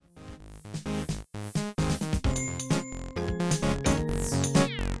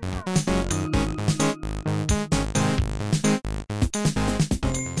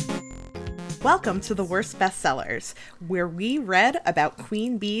Welcome to The Worst Bestsellers, where we read about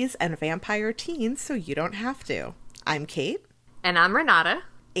queen bees and vampire teens so you don't have to. I'm Kate. And I'm Renata.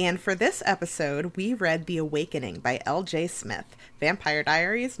 And for this episode, we read The Awakening by L.J. Smith, Vampire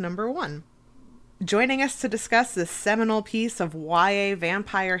Diaries #1. Joining us to discuss this seminal piece of YA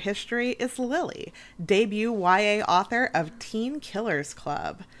vampire history is Lily, debut YA author of Teen Killers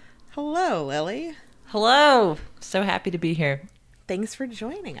Club. Hello, Lily. Hello. So happy to be here. Thanks for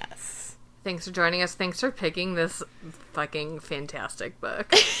joining us. Thanks for joining us. Thanks for picking this fucking fantastic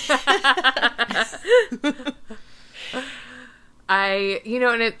book.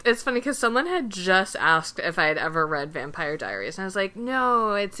 And it's funny because someone had just asked if I had ever read Vampire Diaries, and I was like,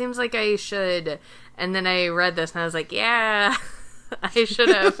 no, it seems like I should. And then I read this, and I was like, yeah, I should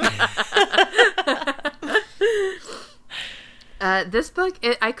have. This book,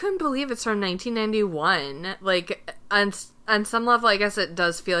 I couldn't believe it's from 1991. Like, on some level, I guess it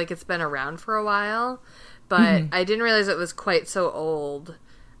does feel like it's been around for a while, but I didn't realize it was quite so old.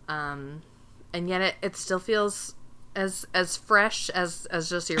 And yet it still feels as fresh as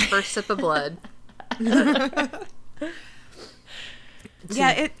just your first sip of blood.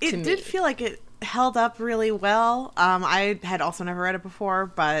 It did feel like it held up really well. I had also never read it before,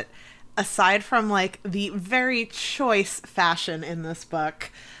 but aside from like the very choice fashion in this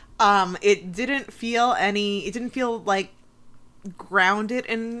book, it didn't feel like grounded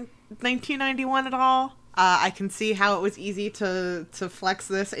in 1991 at all. I can see how it was easy to flex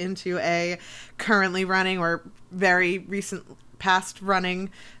this into a currently running or very recent past running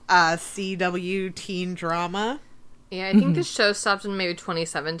CW teen drama. Yeah, I think this show stopped in maybe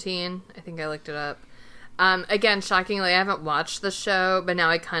 2017. I think I looked it up. Again, shockingly, I haven't watched the show, but now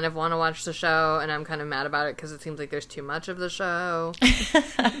I kind of want to watch the show, and I'm kind of mad about it because it seems like there's too much of the show.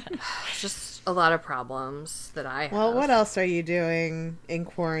 Just a lot of problems that I have. Well, what else are you doing in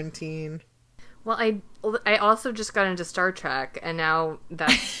quarantine? Well, I also just got into Star Trek, and now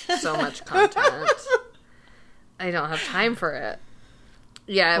that's so much content. I don't have time for it.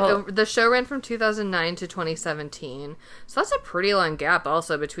 Yeah, well, the show ran from 2009 to 2017, so that's a pretty long gap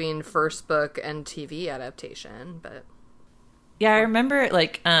also between first book and TV adaptation. But yeah, I remember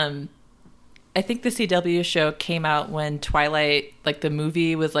I think the CW show came out when Twilight, like the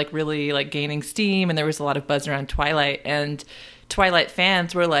movie, was like really like gaining steam, and there was a lot of buzz around Twilight, and Twilight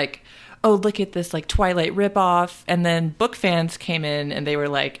fans were like, oh, look at this like Twilight ripoff. And then book fans came in and they were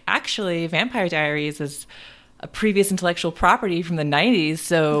like, actually, Vampire Diaries is a previous intellectual property from the 90s.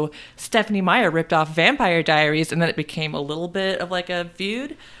 So Stephanie Meyer ripped off Vampire Diaries, and then it became a little bit of like a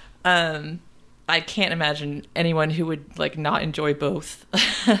feud. I can't imagine anyone who would like not enjoy both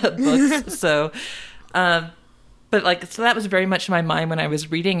books. So that was very much in my mind when I was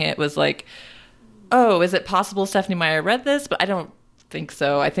reading it, was like, oh, is it possible Stephanie Meyer read this? But I don't think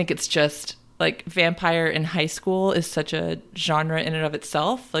so. I think it's just like vampire in high school is such a genre in and of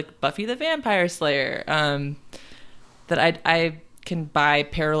itself, like Buffy the Vampire Slayer, that I can buy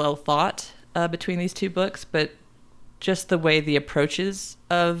parallel thought between these two books, but just the way the approaches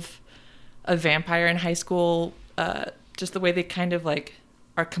of a vampire in high school, just the way they kind of like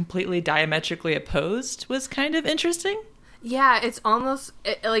are completely diametrically opposed was kind of interesting. Yeah, it's almost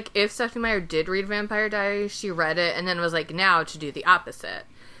like if Stephanie Meyer did read Vampire Diaries, she read it and then was like, now to do the opposite.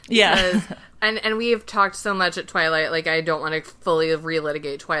 Yeah. And we have talked so much at Twilight, like I don't want to fully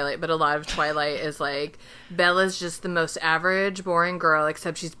relitigate Twilight, but a lot of Twilight is like, Bella's just the most average, boring girl,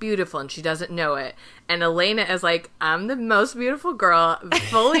 except she's beautiful and she doesn't know it. And Elena is like, I'm the most beautiful girl,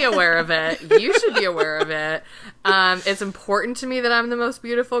 fully aware of it. You should be aware of it. It's important to me that I'm the most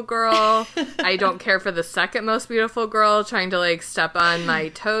beautiful girl. I don't care for the second most beautiful girl trying to like step on my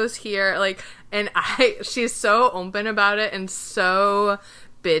toes here. Like, and she's so open about it and so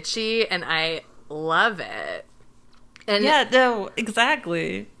bitchy, and I love it. And yeah, no,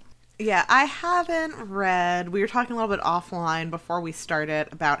 exactly. Yeah, I haven't read. We were talking a little bit offline before we started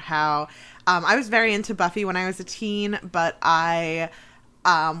about how I was very into Buffy when I was a teen, but I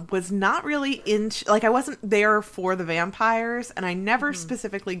was not really into, like, I wasn't there for the vampires, and I never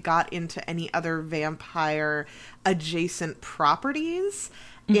specifically got into any other vampire adjacent properties.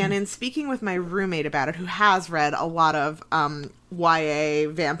 And in speaking with my roommate about it, who has read a lot of YA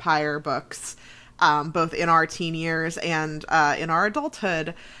vampire books, both in our teen years and in our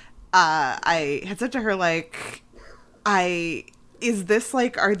adulthood, I had said to her, like, is this,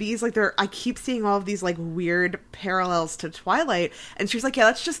 like, are these, like, I keep seeing all of these, like, weird parallels to Twilight. And she was like,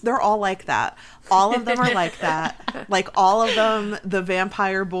 yeah, they're all like that. All of them are like that. Like, all of them, the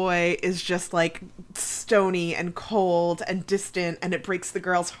vampire boy is just, like, stony and cold and distant, and it breaks the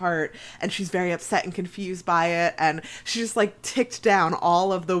girl's heart, and she's very upset and confused by it, and she just like ticked down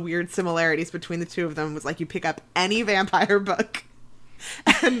all of the weird similarities between the two of them. It was like, you pick up any vampire book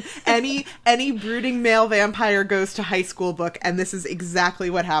and any brooding male vampire goes to high school book, and this is exactly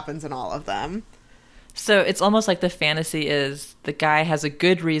what happens in all of them. So it's almost like the fantasy is the guy has a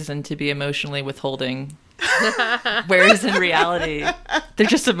good reason to be emotionally withholding, whereas in reality, they're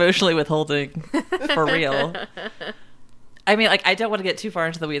just emotionally withholding for real. I mean, like, I don't want to get too far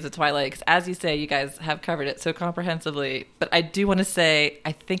into the weeds of Twilight, because as you say, you guys have covered it so comprehensively. But I do want to say,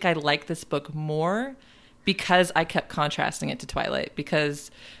 I think I like this book more because I kept contrasting it to Twilight,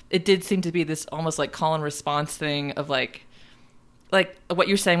 because it did seem to be this almost like call and response thing of like what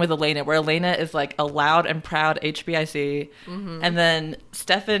you're saying with Elena, where Elena is like a loud and proud HBIC, and then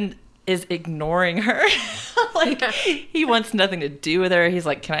Stefan is ignoring her. Like, he wants nothing to do with her. He's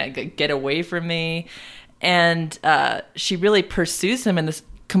like, can I get away from me? And she really pursues him in this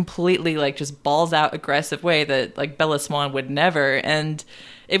completely like just balls out aggressive way that like Bella Swan would never. And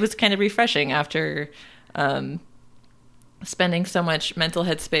it was kind of refreshing after spending so much mental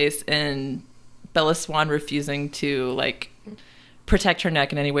headspace in Bella Swan refusing to like protect her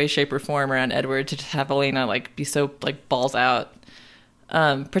neck in any way, shape, or form around Edward, to just have Elena like be so like balls out.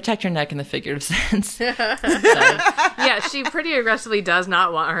 Protect your neck in the figurative sense. Yeah, she pretty aggressively does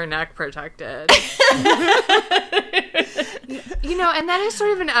not want her neck protected. You know, and that is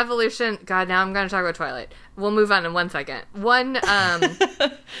sort of an evolution. God, now I'm going to talk about Twilight. We'll move on in 1 second.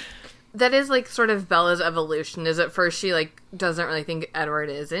 That is like sort of Bella's evolution. Is at first she like doesn't really think Edward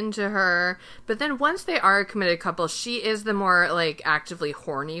is into her, but then once they are a committed couple, she is the more like actively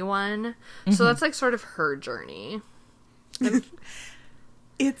horny one. So that's like sort of her journey. I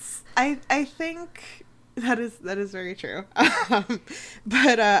think that is very true.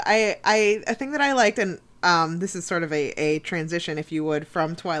 But I think that I liked, and this is sort of a transition, if you would,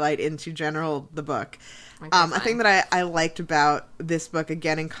 from Twilight into general the book. I think that I liked about this book,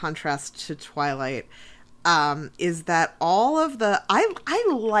 again in contrast to Twilight, is that all of the I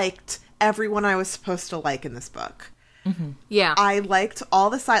liked everyone I was supposed to like in this book. Yeah, I liked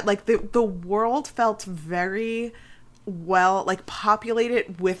all the side, like the world felt very well like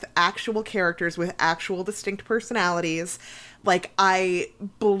populated with actual characters with actual distinct personalities. Like, I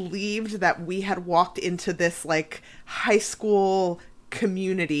believed that we had walked into this like high school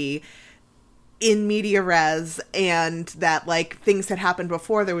community in media res, and that like things had happened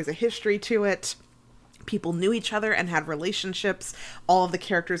before, there was a history to it, people knew each other and had relationships, all of the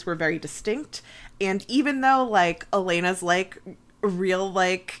characters were very distinct. And even though like Elena's like real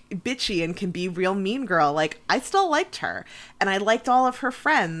like bitchy and can be real mean girl, like I still liked her, and I liked all of her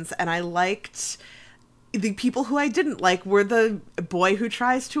friends, and I liked the people who I didn't like were the boy who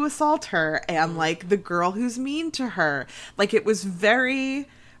tries to assault her and like the girl who's mean to her. Like, it was very,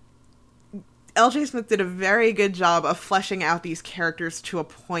 L.J. Smith did a very good job of fleshing out these characters to a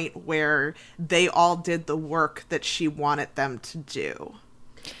point where they all did the work that she wanted them to do.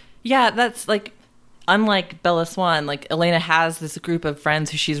 Yeah, that's like, unlike Bella Swan, like Elena has this group of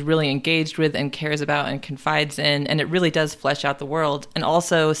friends who she's really engaged with and cares about and confides in, and it really does flesh out the world. And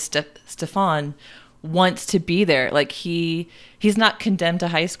also Stefan wants to be there. Like, he's not condemned to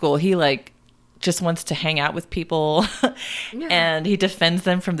high school. He like just wants to hang out with people. Yeah. And he defends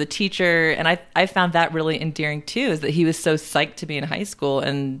them from the teacher. And I found that really endearing too, is that he was so psyched to be in high school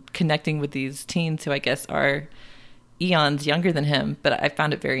and connecting with these teens who I guess are eons younger than him. But I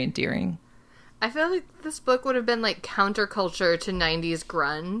found it very endearing. I feel like this book would have been like counterculture to 90s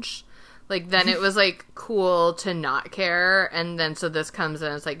grunge. Like, then it was like cool to not care, and then so this comes in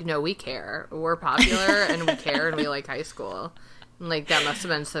and it's like, no, we care. We're popular and we care and we like high school. And like, that must have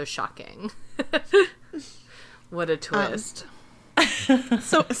been so shocking. What a twist.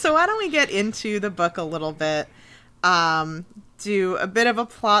 So why don't we get into the book a little bit? Do a bit of a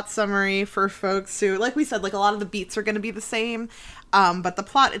plot summary for folks who, like we said, like a lot of the beats are going to be the same, but the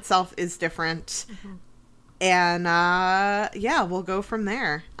plot itself is different. And yeah, we'll go from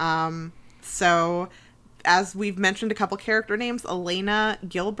there. So as we've mentioned a couple character names, Elena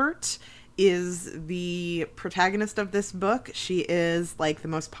Gilbert is the protagonist of this book. She is like the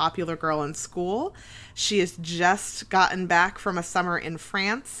most popular girl in school. She has just gotten back from a summer in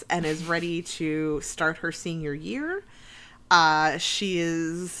France and is ready to start her senior year. She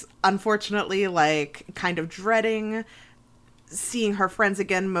is unfortunately like kind of dreading seeing her friends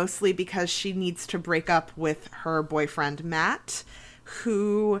again, mostly because she needs to break up with her boyfriend Matt,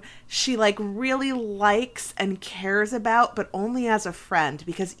 who she like really likes and cares about, but only as a friend,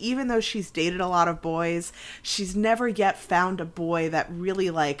 because even though she's dated a lot of boys, she's never yet found a boy that really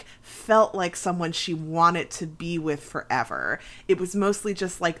like felt like someone she wanted to be with forever. It was mostly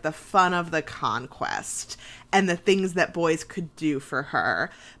just like the fun of the conquest and the things that boys could do for her,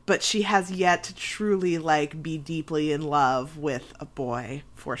 but she has yet to truly like be deeply in love with a boy,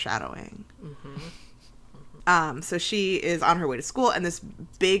 foreshadowing. So she is on her way to school, and this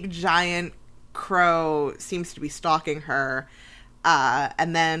big giant crow seems to be stalking her.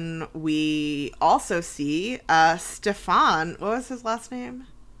 And then we also see Stefan. What was his last name?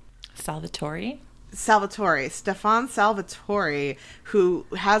 Salvatore, Stefan Salvatore, who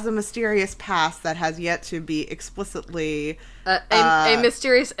has a mysterious past that has yet to be explicitly... a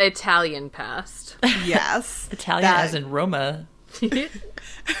mysterious Italian past. Yes. Italian as in Roma.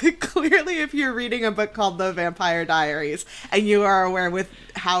 Clearly, if you're reading a book called The Vampire Diaries and you are aware with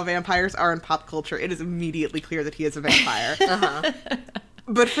how vampires are in pop culture, it is immediately clear that he is a vampire.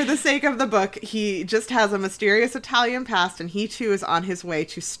 But for the sake of the book, he just has a mysterious Italian past, and he too is on his way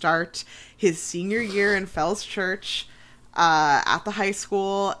to start his senior year in Fells Church at the high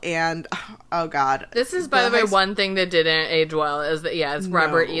school. And oh god, this is, by the way, one thing that didn't age well is that it's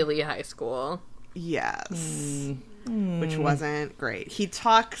Robert E. Lee High School. Yes. Which wasn't great. He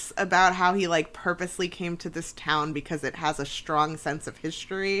talks about how he like purposely came to this town because it has a strong sense of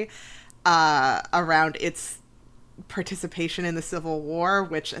history around its participation in the Civil War,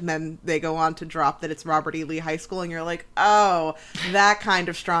 and then they go on to drop that it's Robert E. Lee High School, and you're like, oh, that kind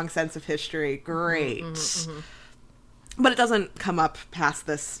of strong sense of history. Great. But it doesn't come up past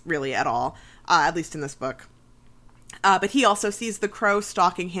this really at all, at least in this book. But he also sees the crow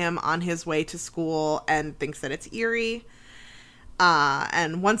stalking him on his way to school and thinks that it's eerie.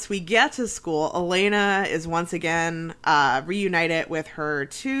 And once we get to school, Elena is once again reunited with her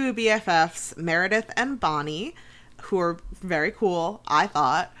two BFFs, Meredith and Bonnie, who are very cool, I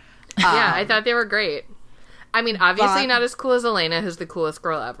thought. Yeah, I thought they were great. I mean, obviously not as cool as Elena, who's the coolest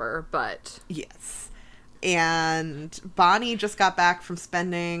girl ever, but... Yes. And Bonnie just got back from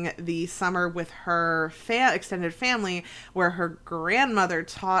spending the summer with her extended family, where her grandmother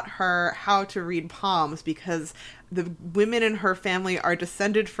taught her how to read palms, because the women in her family are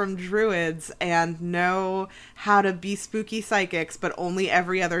descended from druids and know how to be spooky psychics, but only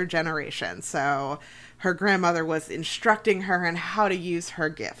every other generation. So her grandmother was instructing her in how to use her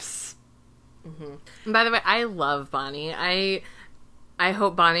gifts. And by the way, I love Bonnie. I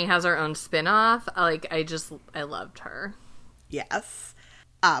hope Bonnie has her own spin-off. I loved her. Yes.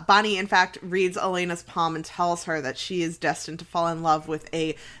 Bonnie, in fact, reads Elena's palm and tells her that she is destined to fall in love with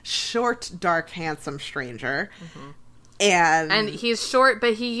a short, dark, handsome stranger. And he's short,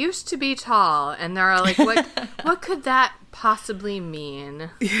 but he used to be tall. And they're like, what could that possibly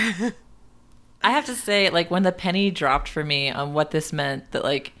mean? I have to say, like, when the penny dropped for me on what this meant, that,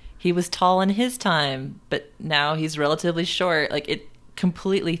 like, he was tall in his time, but now he's relatively short, like, it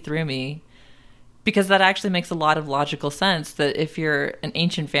completely threw me, because that actually makes a lot of logical sense, that if you're an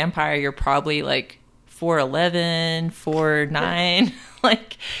ancient vampire, you're probably like 4'11", 4'9".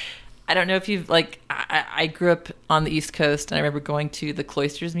 Like, I don't know if you've, like, I grew up on the East Coast, and I remember going to the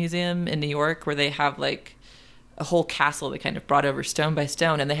Cloisters Museum in New York, where they have like a whole castle they kind of brought over stone by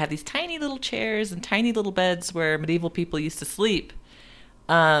stone, and they had these tiny little chairs and tiny little beds where medieval people used to sleep.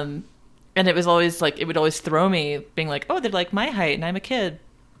 And it was always like, it would always throw me, being like, oh, they're like my height and I'm a kid.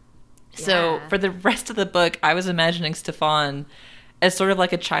 Yeah. So for the rest of the book, I was imagining Stefan as sort of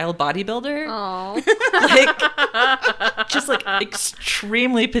like a child bodybuilder. Like, just like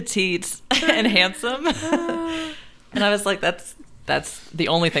extremely petite and handsome. And I was like, that's the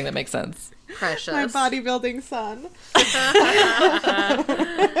only thing that makes sense. Precious. My bodybuilding son.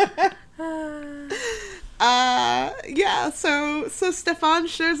 So Stefan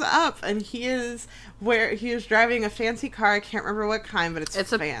shows up, and he is driving a fancy car. I can't remember what kind, but it's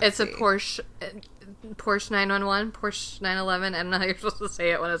fancy. It's a Porsche 911, Porsche 911. I don't know how you're supposed to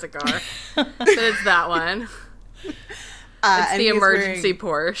say it when it's a car, but it's that one. It's the emergency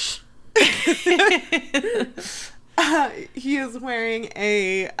Porsche. He is wearing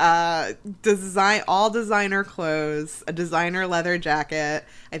a all designer clothes, a designer leather jacket.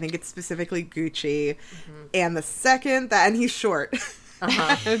 I think it's specifically Gucci. And and he's short.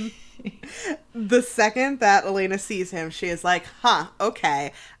 And the second that Elena sees him, she is like, "Huh,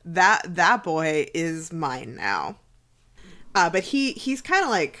 okay, that boy is mine now." But he's kind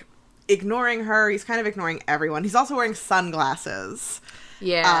of like ignoring her. He's kind of ignoring everyone. He's also wearing sunglasses.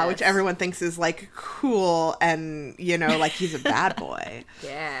 Yeah, which everyone thinks is like cool, and like he's a bad boy.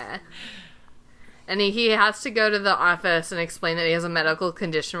 Yeah. And he has to go to the office and explain that he has a medical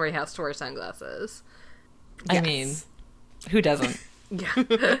condition where he has to wear sunglasses. I mean, who doesn't?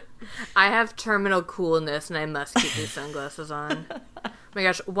 Yeah. I have terminal coolness and I must keep these sunglasses on. Oh my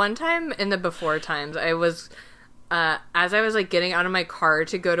gosh, one time in the before times, I was, as I was, like, getting out of my car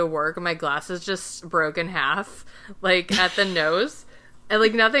to go to work, my glasses just broke in half, like, at the nose. And,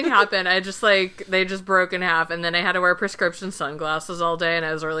 like, nothing happened. I just, like, they just broke in half. And then I had to wear prescription sunglasses all day, and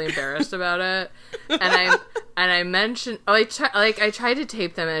I was really embarrassed about it. And I mentioned, I tried to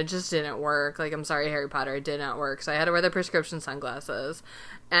tape them, and it just didn't work. Like, I'm sorry, Harry Potter, it did not work. So I had to wear the prescription sunglasses.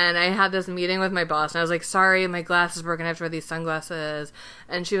 And I had this meeting with my boss, and I was like, sorry, my glasses broken, I have to wear these sunglasses.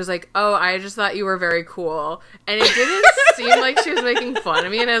 And she was like, oh, I just thought you were very cool. And it didn't seem like she was making fun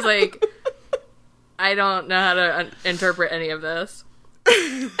of me, and I was like, I don't know how to interpret any of this.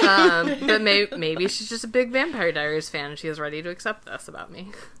 But maybe she's just a big Vampire Diaries fan and she is ready to accept this about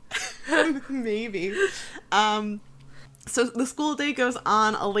me. Maybe. So the school day goes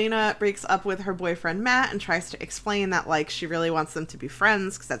on. Elena breaks up with her boyfriend Matt and tries to explain that, like, she really wants them to be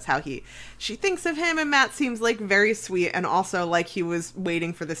friends because that's how she thinks of him, and Matt seems, like, very sweet and also like he was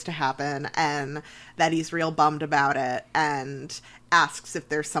waiting for this to happen and that he's real bummed about it, and asks if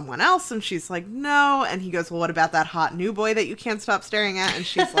there's someone else, and she's like, no. And he goes, well, what about that hot new boy that you can't stop staring at? And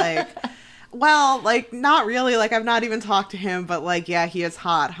she's like, well, like, not really, like, I've not even talked to him, but, like, yeah, he is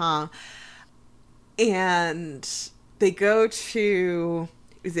hot, huh? And they go to,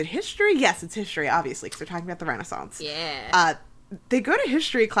 is it history? Yes, it's history, obviously, because they're talking about the Renaissance. Yeah. They go to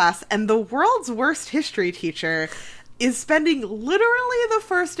history class, and the world's worst history teacher is spending literally the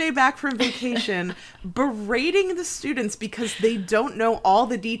first day back from vacation berating the students because they don't know all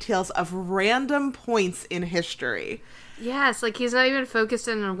the details of random points in history. Yes, like, he's not even focused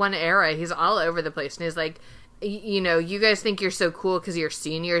in one era. He's all over the place. And he's like, you know, you guys think you're so cool because you're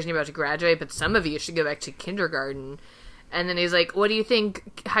seniors and you're about to graduate, but some of you should go back to kindergarten. And then he's like, what do you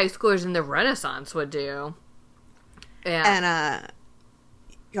think high schoolers in the Renaissance would do? Yeah. And,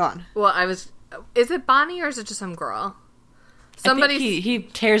 go on. Well, is it Bonnie or is it just some girl? Somebody, I think he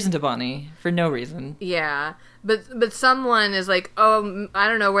tears into Bonnie for no reason. Yeah, but someone is like, oh, I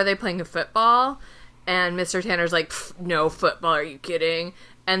don't know, were they playing football? And Mr. Tanner's like, no football, are you kidding?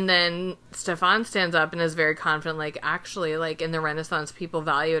 And then Stefan stands up and is very confident, like, actually, like, in the Renaissance, people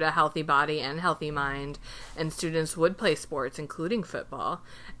valued a healthy body and healthy mind, and students would play sports, including football.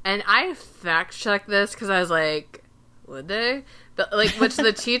 And I fact-checked this because I was like, would they? But, like, which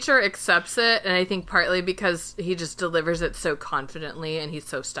the teacher accepts it, and I think partly because he just delivers it so confidently, and he's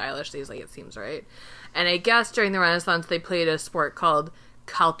so stylish that he's like, it seems right. And I guess during the Renaissance, they played a sport called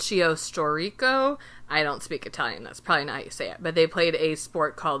calcio storico. I don't speak Italian, that's probably not how you say it, but they played a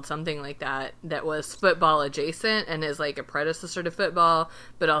sport called something like that was football adjacent, and is like a predecessor to football,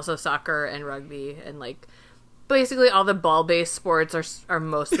 but also soccer and rugby, and, like, basically all the ball-based sports are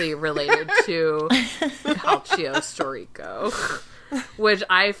mostly related to calcio storico, which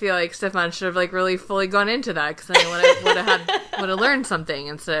I feel like Stefan should have, like, really fully gone into that, because then I would have learned something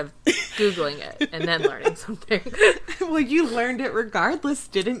instead of Googling it and then learning something. Well, you learned it regardless,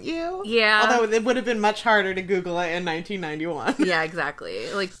 didn't you? Yeah. Although it would have been much harder to Google it in 1991. Yeah,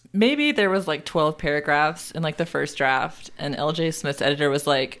 exactly. Like, maybe there was like 12 paragraphs in, like, the first draft, and LJ Smith's editor was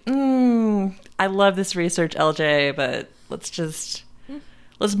like, I love this research, LJ, but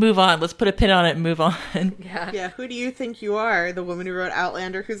let's move on. Let's put a pin on it and move on. yeah. Who do you think you are? The woman who wrote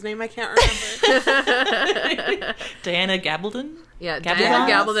Outlander, whose name I can't remember. Diana Gabaldon? Yeah,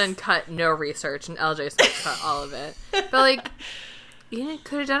 Diana Gabaldon cut no research, and LJ Smith cut all of it. But, like, you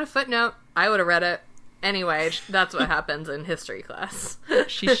could have done a footnote. I would have read it. Anyway, that's what happens in history class.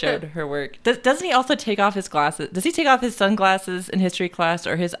 She showed her work. Doesn't he also take off his glasses? Does he take off his sunglasses in history class,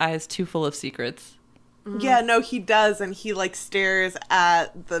 or are his eyes too full of secrets? Mm-hmm. Yeah, no, he does, and he, like, stares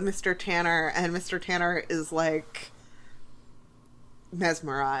at the Mr. Tanner, and Mr. Tanner is, like,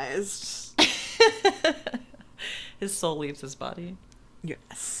 mesmerized. His soul leaves his body.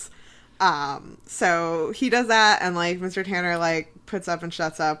 Yes. So he does that, and, like, Mr. Tanner, like, puts up and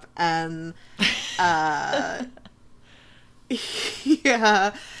shuts up, and,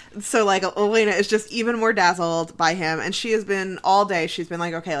 yeah. So, like, Elena is just even more dazzled by him, and she has been, all day, she's been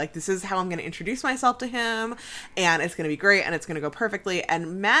like, okay, like, this is how I'm going to introduce myself to him, and it's going to be great, and it's going to go perfectly.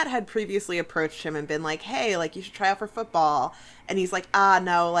 And Matt had previously approached him and been like, hey, like, you should try out for football. And he's like,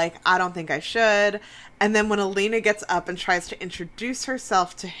 no, like, I don't think I should. And then when Elena gets up and tries to introduce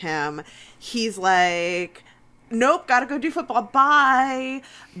herself to him, he's like, nope, gotta go do football, bye.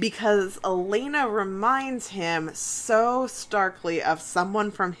 Because Elena reminds him so starkly of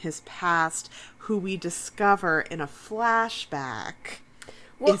someone from his past who we discover in a flashback.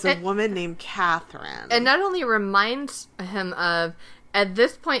 is a woman named Catherine. And not only reminds him of, at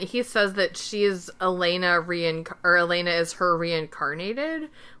this point, he says that she's Elena Elena is her reincarnated,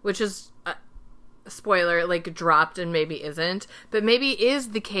 which is, spoiler, like, dropped and maybe isn't. But maybe is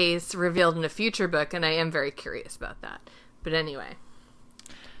the case revealed in a future book, and I am very curious about that. But anyway.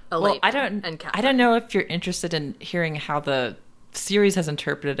 Elena and Catherine. I don't know if you're interested in hearing how the series has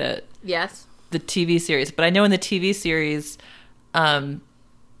interpreted it. Yes. The TV series. But I know in the TV series,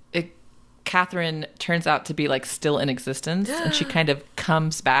 Catherine turns out to be like still in existence and she kind of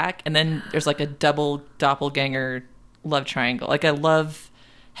comes back, and then there's like a double doppelganger love triangle, like a love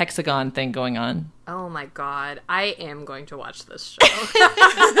hexagon thing going on. Oh my god, I am going to watch this show.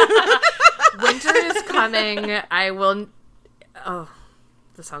 Winter is coming. I will. Oh,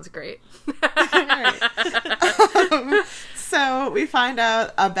 this sounds great. So we find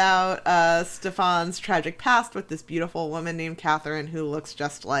out about Stefan's tragic past with this beautiful woman named Catherine who looks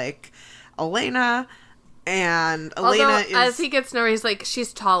just like Elena. And Elena is... as he gets to know her, he's like,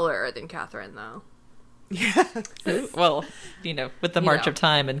 she's taller than Catherine, though. Yeah. Well, with the march of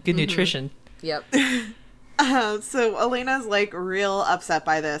time and good nutrition. Yep. So Elena's like real upset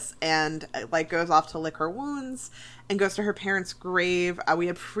by this and like goes off to lick her wounds and goes to her parents' grave. We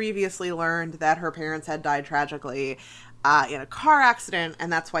had previously learned that her parents had died tragically in a car accident,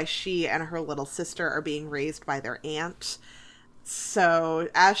 and that's why she and her little sister are being raised by their aunt. So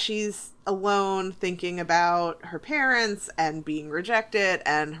as she's alone thinking about her parents and being rejected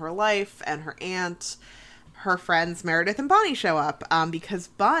and her life and her aunt, her friends Meredith and Bonnie show up because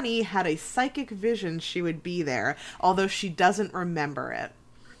Bonnie had a psychic vision she would be there, although she doesn't remember it.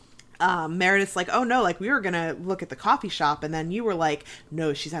 Meredith's like, oh no, like we were gonna look at the coffee shop, and then you were like,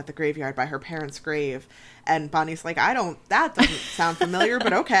 no, she's at the graveyard by her parents' grave. And Bonnie's like, that doesn't sound familiar,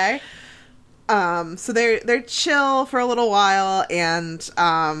 but okay. So they're chill for a little while and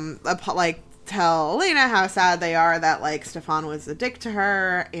like tell Elena how sad they are that like Stefan was a dick to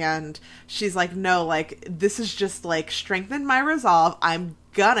her, and she's like, no, like this is just like strengthened my resolve. I'm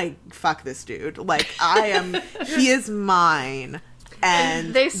gonna fuck this dude. Like he is mine.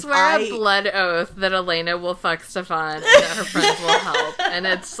 And they swear a blood oath that Elena will fuck Stefan and that her friends will help. And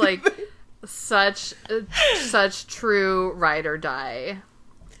it's like such true ride or die.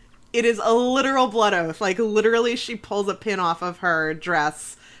 It is a literal blood oath. Like literally she pulls a pin off of her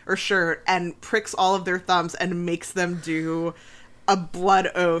dress or shirt and pricks all of their thumbs and makes them do a blood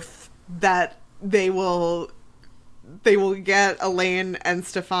oath that they will get Elaine and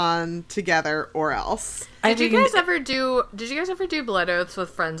Stefan together or else. Did you guys ever do blood oaths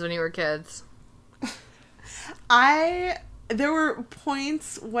with friends when you were kids? There were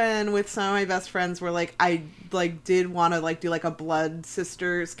points when with some of my best friends where like I like did want to like do like a blood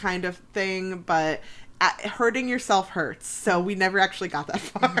sisters kind of thing, but hurting yourself hurts, so we never actually got that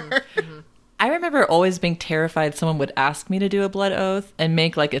far. Mm-hmm. I remember always being terrified someone would ask me to do a blood oath and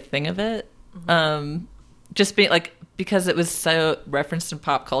make like a thing of it. Just being like, because it was so referenced in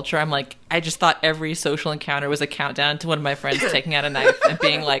pop culture, I'm like, I just thought every social encounter was a countdown to one of my friends taking out a knife and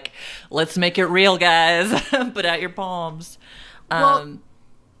being like, let's make it real, guys. Put out your palms.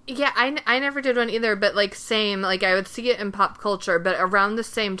 Yeah, I never did one either, but, like, same, like, I would see it in pop culture, but around the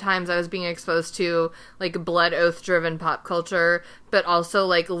same times I was being exposed to, like, blood oath-driven pop culture, but also,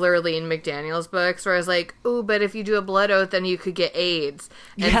 like, Lurleen McDaniel's books, where I was like, ooh, but if you do a blood oath, then you could get AIDS.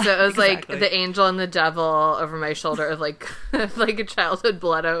 And so it was, exactly. Like, the angel and the devil over my shoulder of, like, like, childhood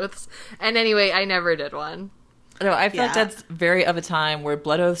blood oaths. And anyway, I never did one. No, I feel like that's very of a time where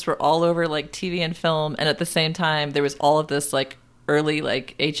blood oaths were all over, like, TV and film, and at the same time, there was all of this, like, early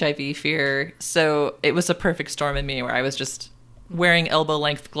like HIV fear, so it was a perfect storm in me where I was just wearing elbow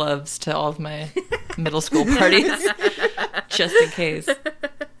length gloves to all of my middle school parties just in case.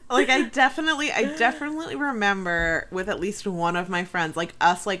 Like I definitely remember with at least one of my friends, like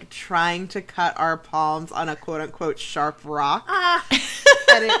us like trying to cut our palms on a quote unquote sharp rock.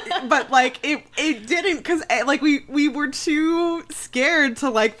 But like it didn't, because like we were too scared to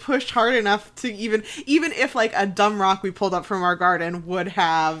like push hard enough to even if like a dumb rock we pulled up from our garden would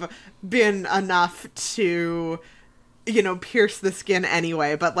have been enough to, you know, pierce the skin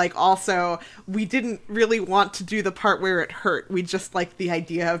anyway. But like also we didn't really want to do the part where it hurt. We just liked the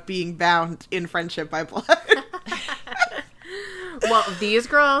idea of being bound in friendship by blood. Well, these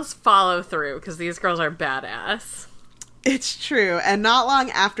girls follow through because these girls are badass. It's true. And not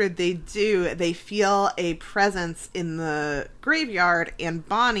long after they do, they feel a presence in the graveyard, and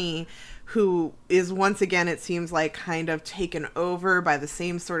Bonnie, who is once again, it seems like, kind of taken over by the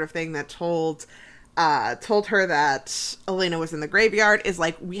same sort of thing that told her that Elena was in the graveyard, is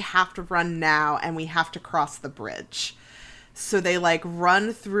like, we have to run now and we have to cross the bridge. So they like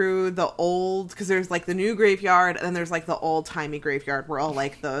run through the old, because there's like the new graveyard and then there's like the old timey graveyard where all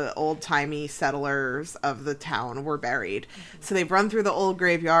like the old timey settlers of the town were buried. So they run through the old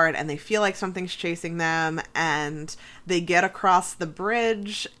graveyard and they feel like something's chasing them, and they get across the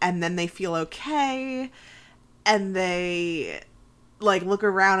bridge and then they feel okay, and they like look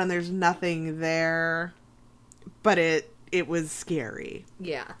around and there's nothing there, but it was scary.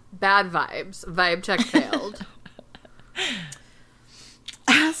 Yeah. Bad vibes. Vibe check failed.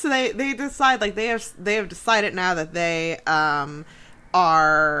 So they decide, like, they have decided now that they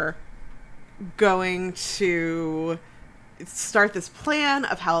are going to start this plan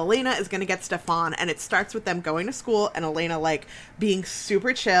of how Elena is going to get Stefan, and it starts with them going to school and Elena like being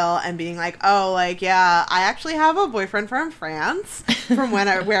super chill and being like, oh, like, yeah, I actually have a boyfriend from France from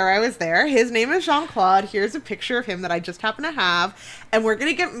where I was there. His name is Jean-Claude. Here's a picture of him that I just happen to have, and we're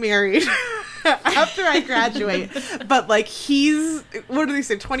going to get married after I graduate. But like, he's, what do they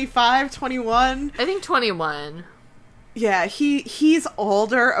say, 25, 21? I think 21. Yeah, he's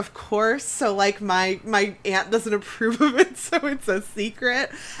older, of course, so, like, my aunt doesn't approve of it, so it's a secret.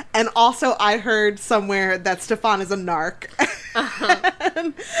 And also, I heard somewhere that Stefan is a narc. Uh-huh.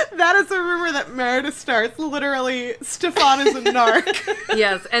 And that is a rumor that Meredith starts. Literally, Stefan is a narc.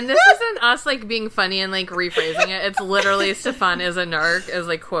 Yes, and this isn't us, like, being funny and, like, rephrasing it. It's literally Stefan is a narc, as,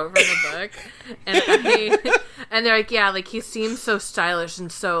 like, quote from the book. And they're like, yeah, like, he seems so stylish and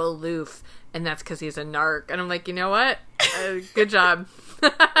so aloof. And that's because he's a narc. And I'm like, you know what? Good job.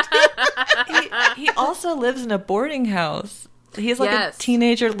 He also lives in a boarding house. He's like a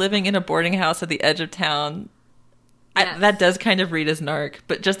teenager living in a boarding house at the edge of town. Yes. That does kind of read as narc.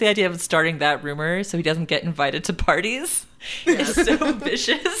 But just the idea of starting that rumor so he doesn't get invited to parties is so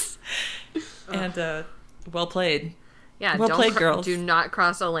vicious. And well played. Yeah, well played, girls. Do not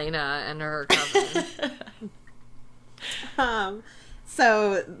cross Elena and her cousin.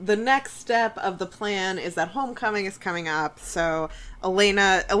 So the next step of the plan is that homecoming is coming up. So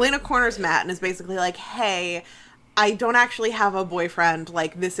Elena corners Matt and is basically like, hey, I don't actually have a boyfriend.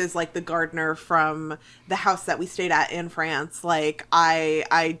 Like, this is like the gardener from the house that we stayed at in France. Like,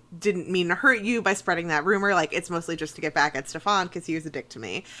 I didn't mean to hurt you by spreading that rumor. Like, it's mostly just to get back at Stefan because he was a dick to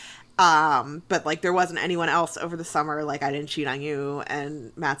me. But like, there wasn't anyone else over the summer. Like, I didn't cheat on you.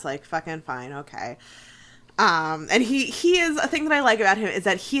 And Matt's like, fucking fine. Okay. And he is, a thing that I like about him is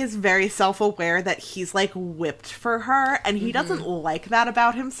that he is very self-aware that he's like whipped for her, and he doesn't like that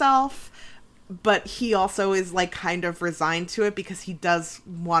about himself, but he also is like kind of resigned to it because he does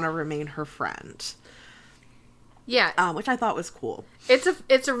want to remain her friend. Yeah. Which I thought was cool.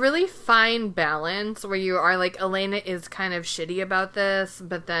 It's a really fine balance where you are like, Elena is kind of shitty about this,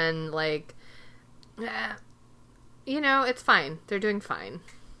 but then like, you know, it's fine. They're doing fine.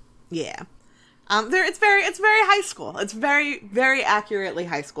 Yeah. It's very high school. It's very, very accurately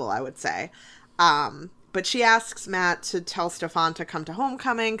high school, I would say. But she asks Matt to tell Stefan to come to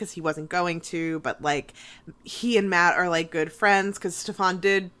homecoming because he wasn't going to, but like, he and Matt are like good friends because Stefan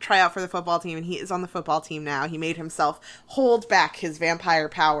did try out for the football team and he is on the football team now. He made himself hold back his vampire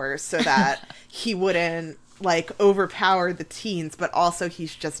powers so that he wouldn't like overpower the teens, but also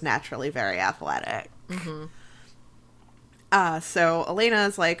he's just naturally very athletic. Mm-hmm. So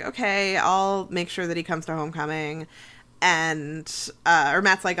Elena's like, okay, I'll make sure that he comes to homecoming. And, or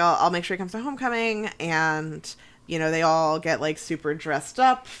Matt's like, I'll make sure he comes to homecoming. And, you know, they all get like super dressed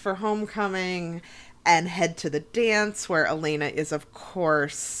up for homecoming and head to the dance where Elena is, of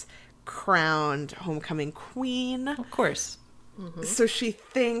course, crowned homecoming queen. Of course. Mm-hmm. So she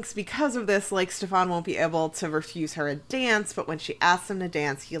thinks because of this, like, Stefan won't be able to refuse her a dance, but when she asks him to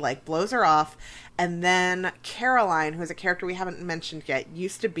dance, he, like, blows her off. And then Caroline, who's a character we haven't mentioned yet,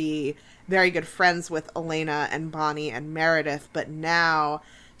 used to be very good friends with Elena and Bonnie and Meredith, but now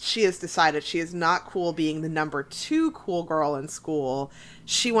she has decided she is not cool being the number 2 cool girl in school.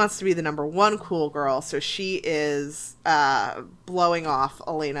 She wants to be the number 1 cool girl, so she is blowing off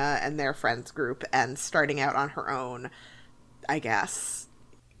Elena and their friends group and starting out on her own, I guess.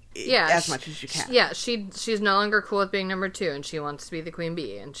 Yeah, as much as you can. Yeah, she's no longer cool with being number 2, and she wants to be the queen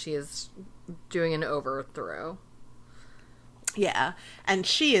bee, and she is doing an overthrow. Yeah, and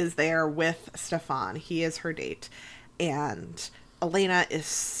she is there with Stefan. He is her date. And Elena is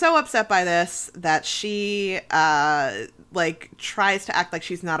so upset by this that she, like, tries to act like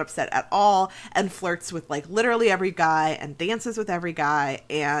she's not upset at all and flirts with, like, literally every guy and dances with every guy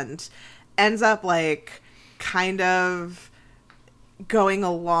and ends up, like, kind of going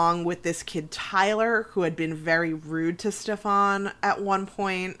along with this kid Tyler, who had been very rude to Stefan at one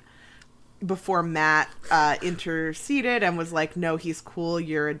point. before Matt interceded and was like, no, he's cool,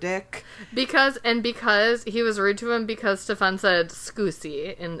 you're a dick. Because he was rude to him because Stefan said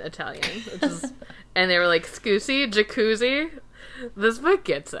scusi in Italian, which is, and they were like, scusi, jacuzzi. This book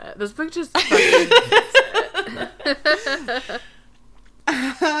gets it. This book just fucking gets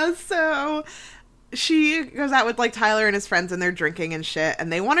it. So she goes out with like Tyler and his friends and they're drinking and shit,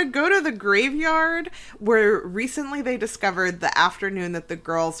 and they want to go to the graveyard where recently they discovered the afternoon that the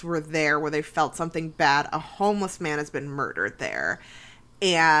girls were there where they felt something bad. A homeless man has been murdered there,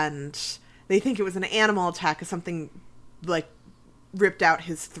 and they think it was an animal attack, or something like ripped out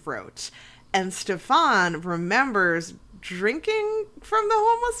his throat. And Stefan remembers drinking from the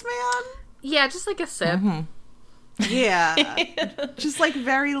homeless man. Yeah, just like a sip. Mm-hmm. Yeah, just like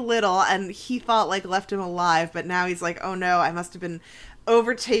very little, and he thought like left him alive, but now he's like, oh no, I must have been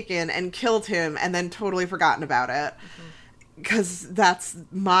overtaken and killed him and then totally forgotten about it, because that's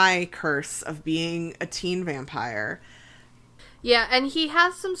my curse of being a teen vampire. Yeah, and he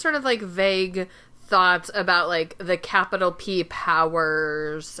has some sort of like vague thoughts about like the capital P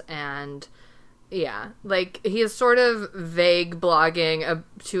powers, and yeah, like he is sort of vague blogging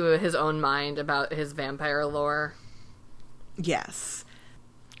to his own mind about his vampire lore. Yes.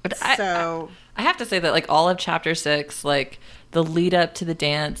 But so I have to say that like all of chapter 6, like the lead up to the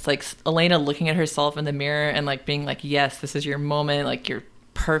dance, like Elena looking at herself in the mirror and like being like, yes, this is your moment, like you're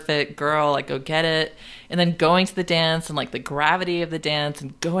perfect girl, like go get it. And then going to the dance and like the gravity of the dance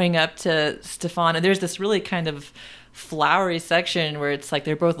and going up to Stefan, and there's this really kind of flowery section where it's like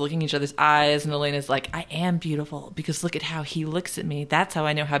they're both looking in each other's eyes, and Elena's like, I am beautiful because look at how he looks at me, that's how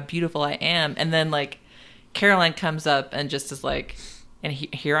I know how beautiful I am. And then like Caroline comes up and just is like, and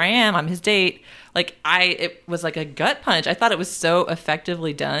here I am, I'm his date. Like it was like a gut punch. I thought it was so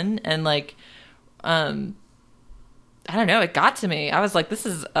effectively done, and like I don't know, it got to me. I was like, this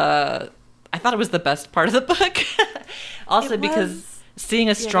is I thought it was the best part of the book. Also because seeing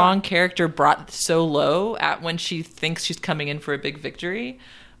a strong character brought so low at when she thinks she's coming in for a big victory,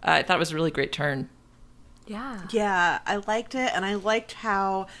 I thought it was a really great turn. Yeah, I liked it, and I liked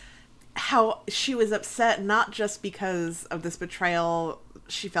how she was upset, not just because of this betrayal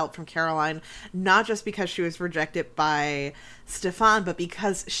she felt from Caroline, not just because she was rejected by Stefan, but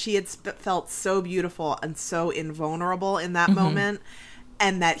because she had felt so beautiful and so invulnerable in that moment,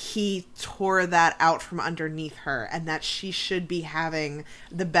 and that he tore that out from underneath her, and that she should be having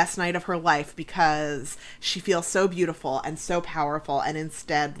the best night of her life because she feels so beautiful and so powerful, and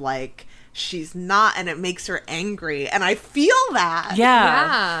instead, like, she's not, and it makes her angry, and I feel that.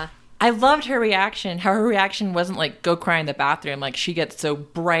 Yeah. I loved her reaction, how her reaction wasn't like, go cry in the bathroom. Like, she gets so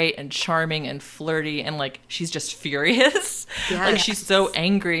bright and charming and flirty, and like, she's just furious. Like, she's so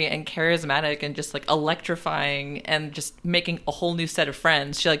angry and charismatic and just like electrifying and just making a whole new set of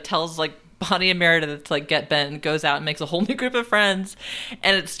friends. She like tells like Bonnie and Meredith to like get Ben, goes out and makes a whole new group of friends.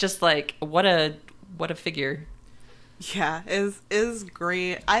 And it's just like, what a figure. Yeah, is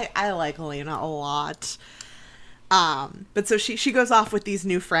great. I like Elena a lot. But so she goes off with these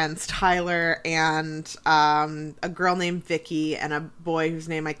new friends, Tyler and a girl named Vicky and a boy whose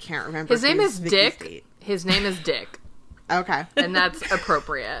name I can't remember. His name is Dick. His name is Dick. Okay. And that's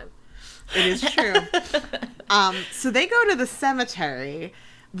appropriate. It is true. So they go to the cemetery,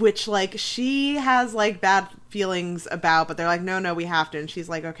 which like she has like bad feelings about, but they're like, no, we have to. And she's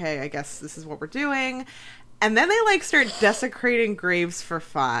like, okay, I guess this is what we're doing. And then they, like, start desecrating graves for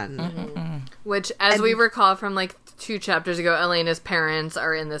fun. Which, as we recall from, like, 2 chapters ago, Elena's parents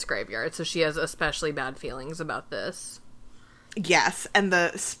are in this graveyard, so she has especially bad feelings about this. Yes, and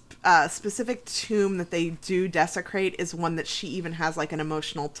the specific tomb that they do desecrate is one that she even has, like, an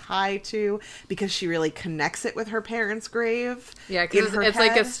emotional tie to, because she really connects it with her parents' grave. Yeah, because it's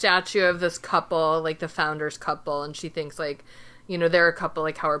like a statue of this couple, like, the founders couple, and she thinks, like, you know, they're a couple,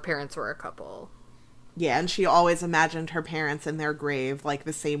 like, how her parents were a couple. Yeah, and she always imagined her parents in their grave, like,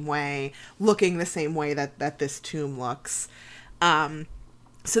 the same way, looking the same way that this tomb looks. So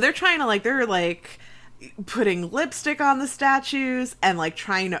they're trying to, like, they're, like, putting lipstick on the statues and, like,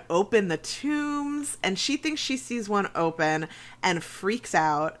 trying to open the tombs, and she thinks she sees one open and freaks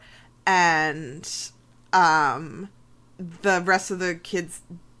out, and the rest of the kids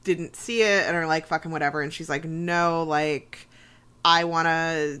didn't see it and are like, fucking whatever, and she's like, no, like,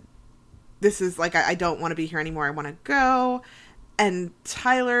 this is, like, I don't want to be here anymore. I want to go. And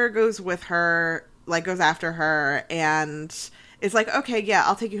Tyler goes with her, like, goes after her, and is like, okay, yeah,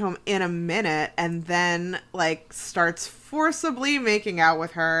 I'll take you home in a minute. And then, like, starts forcibly making out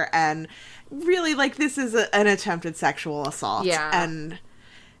with her. And really, like, this is an attempted sexual assault. Yeah. And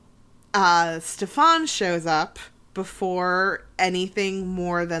Stefan shows up before anything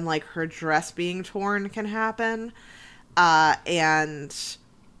more than like her dress being torn can happen. And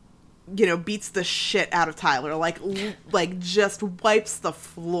beats the shit out of Tyler, like just wipes the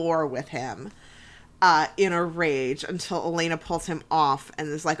floor with him in a rage until Elena pulls him off and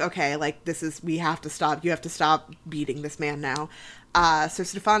is like, okay, like we have to stop. You have to stop beating this man now. So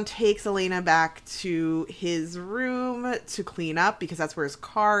Stefan takes Elena back to his room to clean up because that's where his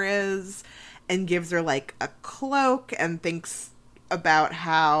car is, and gives her like a cloak and thinks about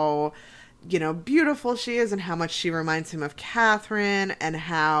how, beautiful she is and how much she reminds him of Catherine, and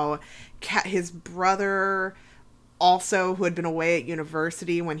how his brother also, who had been away at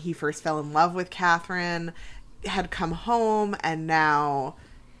university when he first fell in love with Catherine, had come home, and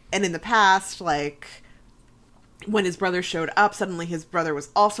in the past, like, when his brother showed up, suddenly his brother was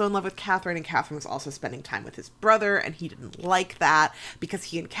also in love with Catherine, and Catherine was also spending time with his brother, and he didn't like that because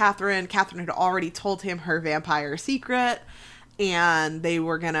he and Catherine had already told him her vampire secret, and they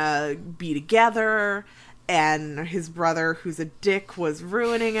were gonna be together, and his brother, who's a dick, was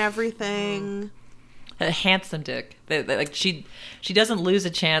ruining everything. A handsome dick. Like she doesn't lose a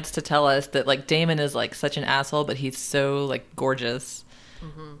chance to tell us that like Damon is like such an asshole, but he's so like gorgeous.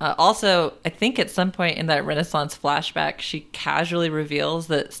 Mm-hmm. Also, I think at some point in that Renaissance flashback, she casually reveals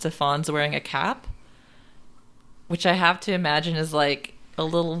that Stefan's wearing a cap, which I have to imagine is like a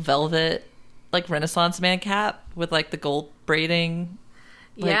little velvet, like Renaissance man cap with like the gold braiding.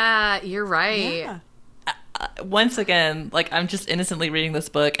 Like, yeah, you're right. Yeah. Once again, like I'm just innocently reading this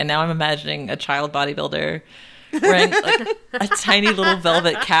book, and now I'm imagining a child bodybuilder wearing like a tiny little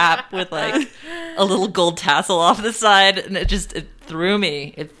velvet cap with like a little gold tassel off the side, and it threw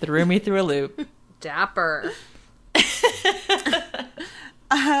me. It threw me through a loop. Dapper.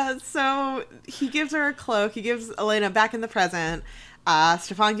 So he gives her a cloak. He gives Elena back in the present.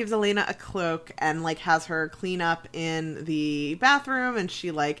 Stefan gives Elena a cloak and like has her clean up in the bathroom, and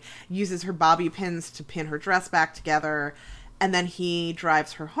she like uses her bobby pins to pin her dress back together, and then he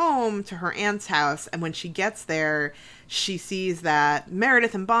drives her home to her aunt's house, and when she gets there she sees that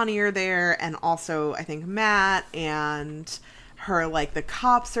Meredith and Bonnie are there, and also I think Matt and her, like the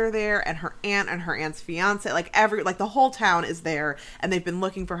cops are there, and her aunt's fiance, like the whole town is there, and they've been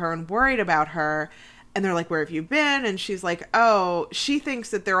looking for her and worried about her. And they're like, where have you been? And she's like, oh, she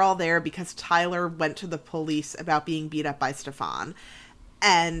thinks that they're all there because Tyler went to the police about being beat up by Stefan.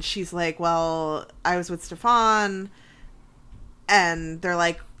 And she's like, well, I was with Stefan. And they're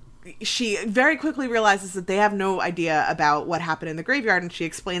like, she very quickly realizes that they have no idea about what happened in the graveyard. And she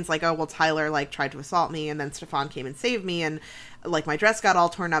explains like, oh, well, Tyler like tried to assault me, and then Stefan came and saved me. And like my dress got all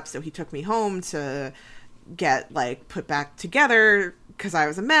torn up, so he took me home to get like put back together because I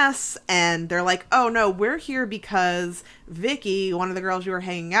was a mess. And they're like, oh no, we're here because Vicky, one of the girls you were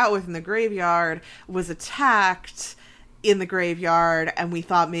hanging out with in the graveyard, was attacked in the graveyard, and we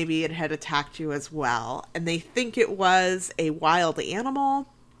thought maybe it had attacked you as well. And they think it was a wild animal.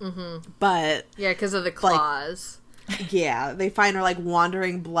 Mm-hmm. But yeah, because of the claws. Like, yeah, they find her like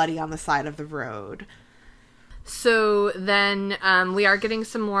wandering bloody on the side of the road. So then we are getting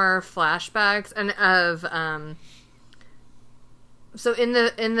some more flashbacks and of so in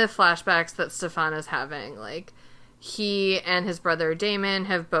the flashbacks that Stefan is having, like he and his brother Damon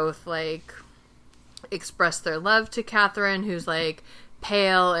have both like expressed their love to Catherine, who's like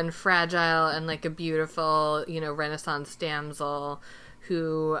pale and fragile and like a beautiful, Renaissance damsel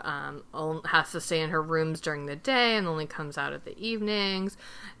who has to stay in her rooms during the day and only comes out at the evenings.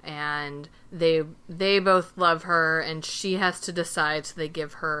 And they both love her, and she has to decide, so they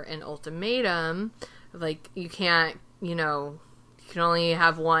give her an ultimatum. Like, you can't, you can only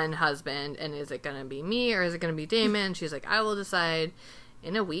have one husband, and is it going to be me or is it going to be Damon? She's like, I will decide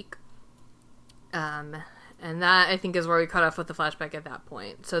in a week. And that, I think, is where we cut off with the flashback at that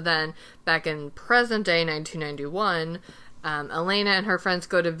point. So then, back in present day, 1991, Elena and her friends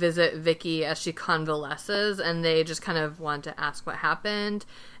go to visit Vicky as she convalesces, and they just kind of want to ask what happened.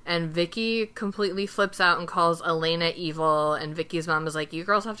 And Vicky completely flips out and calls Elena evil, and Vicky's mom is like, you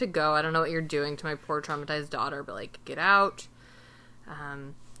girls have to go. I don't know what you're doing to my poor traumatized daughter, but like, get out.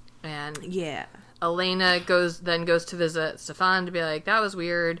 And yeah, Elena goes to visit Stefan to be like, that was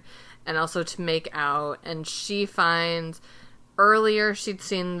weird, and also to make out. And she finds, earlier she'd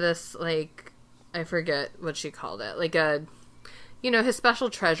seen this, like, I forget what she called it, like a, his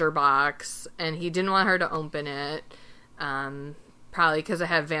special treasure box, and he didn't want her to open it, probably because it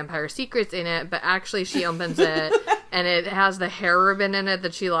had vampire secrets in it, but actually she opens it, and it has the hair ribbon in it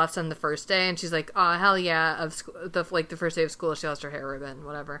that she lost on the first day, and she's like, oh, hell yeah, the first day of school, she lost her hair ribbon,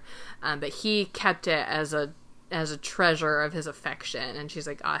 whatever, but he kept it as a treasure of his affection, and she's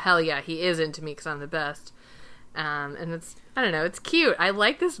like, oh, hell yeah, he is into me because I'm the best. And it's, I don't know, it's cute. I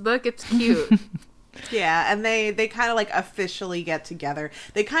like this book. It's cute. Yeah, and they kind of like officially get together.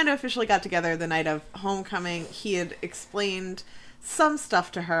 They kind of officially got together the night of homecoming. He had explained some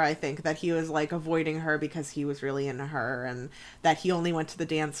stuff to her, I think, that he was like avoiding her because he was really into her, and that he only went to the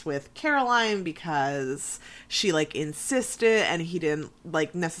dance with Caroline because she like insisted, and he didn't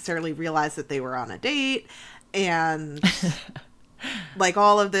like necessarily realize that they were on a date, and like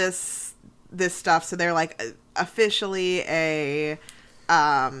all of this stuff. So they're like officially a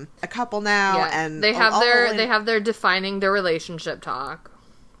couple now. Yeah, and they have their defining their relationship talk.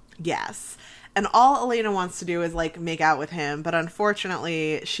 Yes. And all Elena wants to do is, like, make out with him. But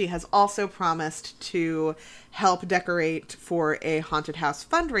unfortunately, she has also promised to help decorate for a haunted house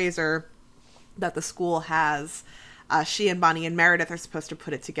fundraiser that the school has. She and Bonnie and Meredith are supposed to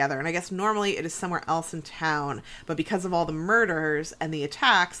put it together. And I guess normally it is somewhere else in town. But because of all the murders and the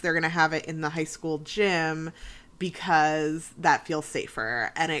attacks, they're going to have it in the high school gym because that feels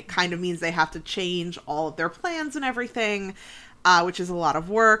safer. And it kind of means they have to change all of their plans and everything. Which is a lot of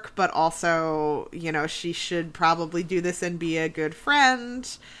work, but also, you know, she should probably do this and be a good friend.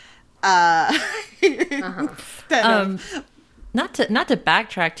 Not to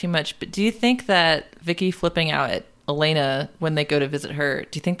backtrack too much, but do you think that Vicky flipping out at Elena when they go to visit her,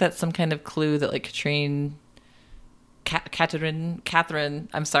 do you think that's some kind of clue that like Catherine,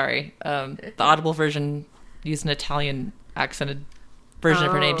 I'm sorry, the audible version used an Italian accented version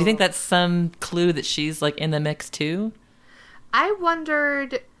of her name. Do you think that's some clue that she's like in the mix too? I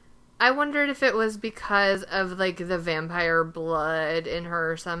wondered if it was because of like the vampire blood in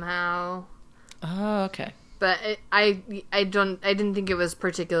her somehow. Oh, okay. But I didn't think it was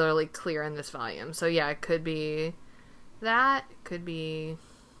particularly clear in this volume. So yeah, it could be that. It could be,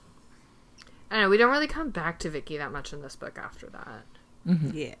 I don't know. We don't really come back to Vicky that much in this book after that.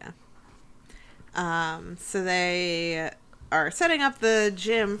 Mm-hmm. Yeah. So they are setting up the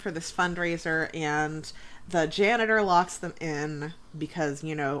gym for this fundraiser, and the janitor locks them in because,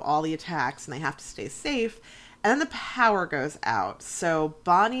 you know, all the attacks and they have to stay safe. And then the power goes out. So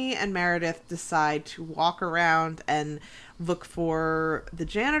Bonnie and Meredith decide to walk around and look for the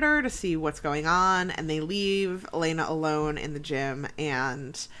janitor to see what's going on. And they leave Elena alone in the gym.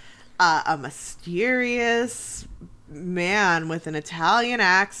 And a mysterious man with an Italian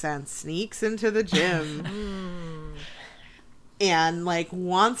accent sneaks into the gym. And, like,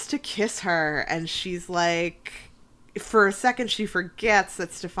 wants to kiss her, and she's like, for a second she forgets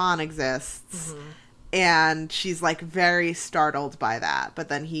that Stefan exists, and she's, like, very startled by that, but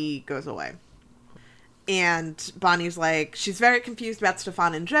then he goes away. And Bonnie's like, she's very confused about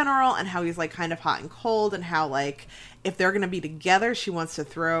Stefan in general, and how he's, like, kind of hot and cold, and how, like, if they're gonna be together, she wants to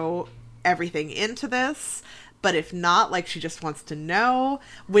throw everything into this. But if not, like, she just wants to know,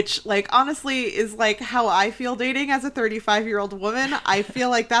 which, like, honestly is, like, how I feel dating as a 35-year-old woman. I feel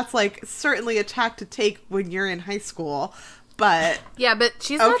like that's, like, certainly a tack to take when you're in high school, but... Yeah, but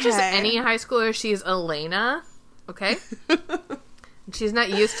she's not just any high schooler, she's Elena, okay? She's not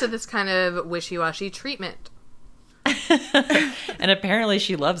used to this kind of wishy-washy treatment. And apparently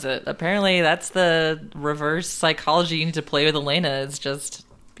she loves it. Apparently that's the reverse psychology you need to play with Elena, is just...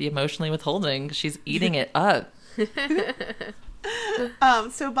 be emotionally withholding. She's eating it up.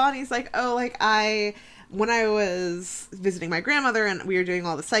 So Bonnie's like, oh, like, when I was visiting my grandmother and we were doing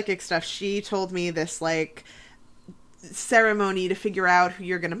all the psychic stuff, she told me this, like, ceremony to figure out who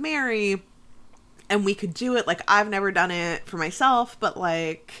you're gonna marry, and we could do it. Like, I've never done it for myself, but,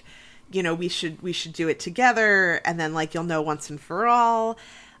 like, you know, we should do it together, and then, like, you'll know once and for all.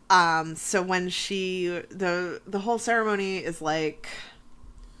 So when the whole ceremony is, like,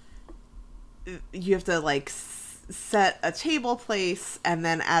 you have to, like, set a table place, and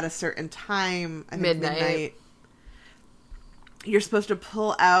then at a certain time, I think midnight, you're supposed to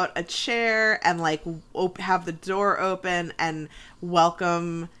pull out a chair and, like, have the door open and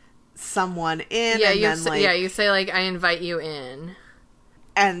welcome someone in. Yeah, and you say, like, I invite you in.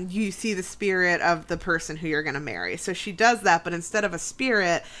 And you see the spirit of the person who you're going to marry. So she does that, but instead of a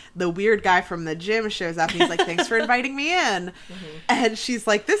spirit, the weird guy from the gym shows up and he's like, thanks for inviting me in. And she's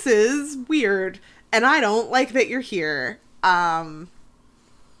like, this is weird, and I don't like that you're here. And,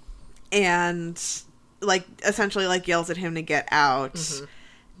 like, essentially, like, yells at him to get out,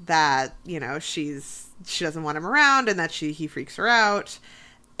 that, you know, she doesn't want him around, and that he freaks her out.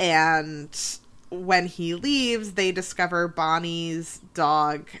 And when he leaves, they discover Bonnie's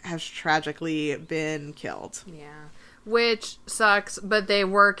dog has tragically been killed. Yeah. Which sucks, but they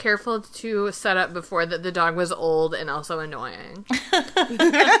were careful to set up before that the dog was old and also annoying.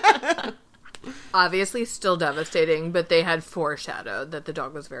 Obviously still devastating, but they had foreshadowed that the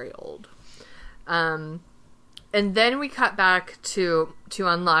dog was very old. And then we cut back to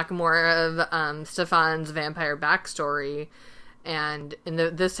unlock more of Stefan's vampire backstory. And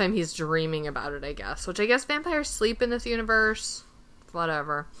this time he's dreaming about it, I guess. Which I guess vampires sleep in this universe.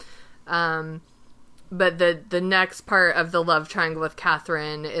 Whatever. But the next part of the love triangle with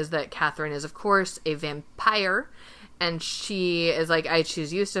Catherine is that Catherine is, of course, a vampire. And she is like, I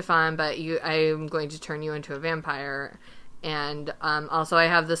choose you, Stefan, but I'm going to turn you into a vampire. And also I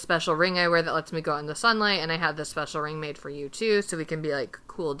have this special ring I wear that lets me go out in the sunlight. And I have this special ring made for you, too. So we can be, like,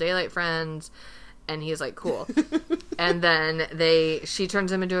 cool daylight friends. And he's like, cool. And then she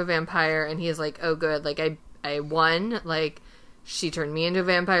turns him into a vampire. And he's like, oh, good. Like, I won. Like, she turned me into a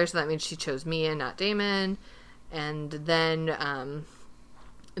vampire. So that means she chose me and not Damon. And then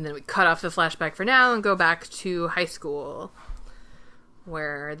we cut off the flashback for now and go back to high school,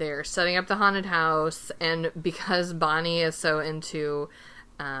 where they're setting up the haunted house. And because Bonnie is so into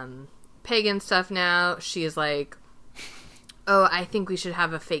pagan stuff now, she's like, oh, I think we should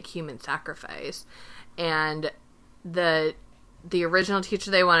have a fake human sacrifice. And the original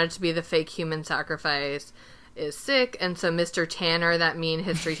teacher they wanted to be the fake human sacrifice is sick, and so Mr. Tanner, that mean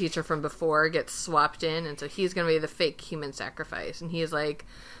history teacher from before, gets swapped in, and so he's gonna be the fake human sacrifice. And he's like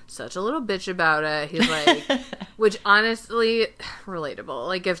such a little bitch about it. He's like, which honestly, relatable.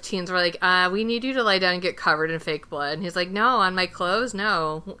 Like if teens were like, we need you to lie down and get covered in fake blood, and he's like, no, on my clothes,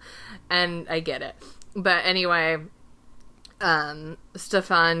 no. And I get it. But anyway,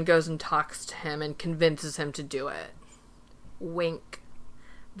 Stefan goes and talks to him and convinces him to do it. Wink.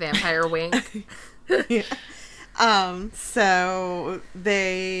 Vampire wink. Yeah. So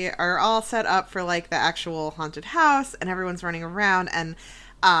they are all set up for like the actual haunted house, and everyone's running around, and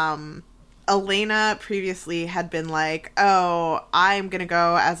Elena previously had been like, oh, I'm gonna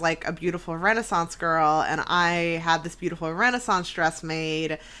go as like a beautiful Renaissance girl, and I had this beautiful Renaissance dress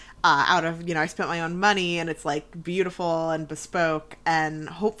made out of, I spent my own money, and it's like beautiful and bespoke, and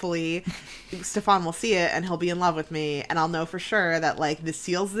hopefully Stefan will see it and he'll be in love with me, and I'll know for sure that like this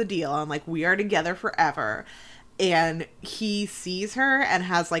seals the deal, and like we are together forever. And he sees her and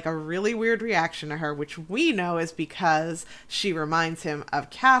has like a really weird reaction to her, which we know is because she reminds him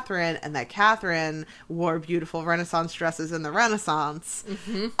of Catherine, and that Catherine wore beautiful Renaissance dresses in the Renaissance.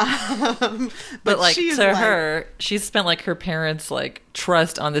 Mm-hmm. But like to her, she's spent like her parents' like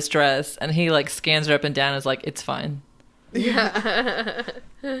trust on this dress, and he like scans her up and down and is like, it's fine. Yeah.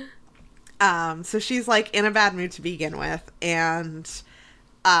 So she's like in a bad mood to begin with, and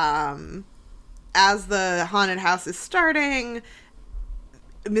as the haunted house is starting,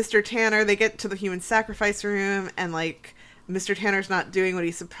 Mr. Tanner, they get to the human sacrifice room, and like Mr. Tanner's not doing what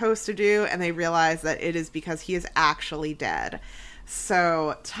he's supposed to do, and they realize that it is because he is actually dead.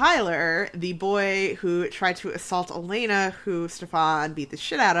 So Tyler, the boy who tried to assault Elena, who Stefan beat the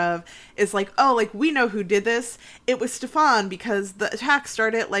shit out of, is like, oh, like, we know who did this. It was Stefan, because the attack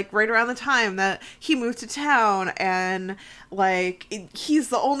started, like, right around the time that he moved to town, and, like, he's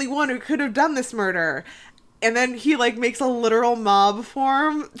the only one who could have done this murder. And then he, like, makes a literal mob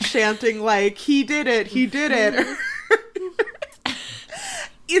form, chanting, like, he did it, he did it.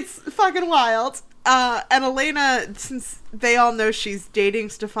 It's fucking wild. And Elena, since they all know she's dating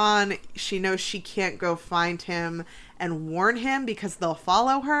Stefan, she knows she can't go find him and warn him because they'll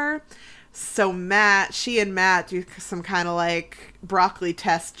follow her. So she and Matt do some kind of like broccoli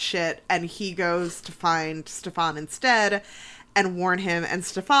test shit, and he goes to find Stefan instead and warn him. And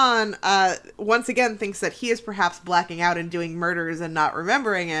Stefan, once again, thinks that he is perhaps blacking out and doing murders and not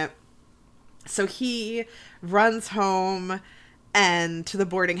remembering it. So he runs home and to the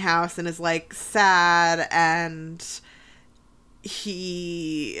boarding house and is like sad, and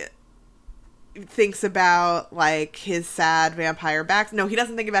he thinks about like his sad vampire he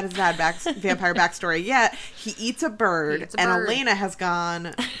doesn't think about his sad vampire backstory yet. He eats a bird, and Elena has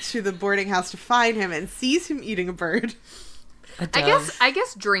gone to the boarding house to find him and sees him eating a bird. I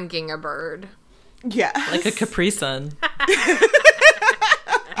guess drinking a bird. Yeah. Like a Capri Sun.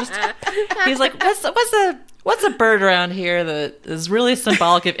 He's like, what's a bird around here that is really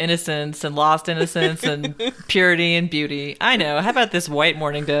symbolic of innocence and lost innocence and purity and beauty? I know. How about this white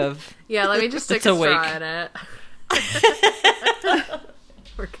mourning dove? Yeah, let me just stick a straw in it.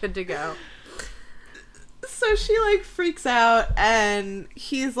 We're good to go. So she like freaks out, and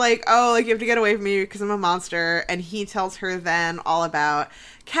he's like, oh, like, you have to get away from me because I'm a monster. And he tells her then all about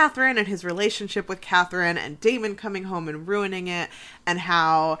Catherine and his relationship with Catherine and Damon coming home and ruining it, and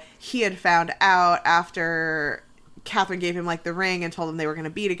how he had found out after Catherine gave him like the ring and told him they were going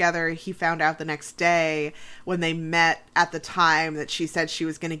to be together. He found out the next day when they met at the time that she said she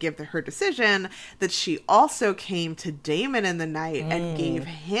was going to give her decision, that she also came to Damon in the night and gave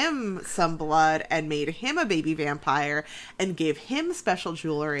him some blood and made him a baby vampire and gave him special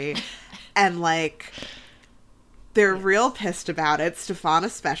jewelry. And like, they're real pissed about it, Stefan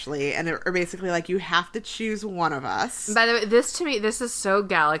especially, and are basically like, you have to choose one of us. By the way, this is so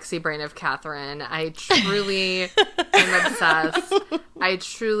galaxy brain of Catherine. I truly am obsessed. I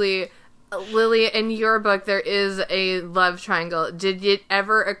truly... Lily, in your book, there is a love triangle. Did it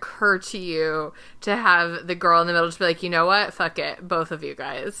ever occur to you to have the girl in the middle just be like, you know what? Fuck it. Both of you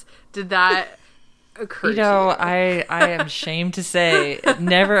guys. Did that... occurred to you? I am ashamed to say it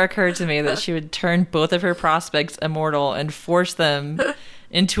never occurred to me that she would turn both of her prospects immortal and force them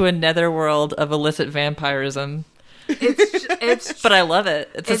into a netherworld of illicit vampirism. It's but I love it.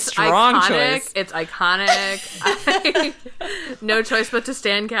 It's a strong iconic. choice. It's iconic. No choice but to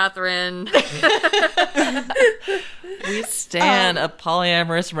stand Catherine. We stand a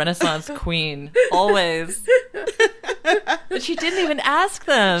polyamorous Renaissance queen. Always. But she didn't even ask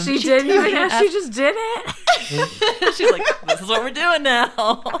them. She didn't even ask. She just did it. She's like, this is what we're doing now.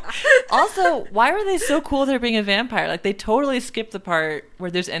 Also, why were they so cool with her being a vampire? Like, they totally skipped the part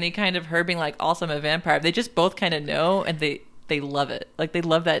where there's any kind of her being like, also I'm a vampire. They just both kind of know, and they love it. Like, they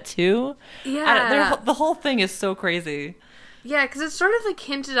love that too. Yeah. The whole thing is so crazy. Yeah, because it's sort of like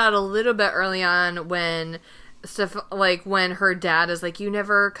hinted at a little bit early on when stuff like when her dad is like, you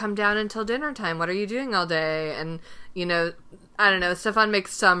never come down until dinner time. What are you doing all day? And, you know, I don't know. Stefan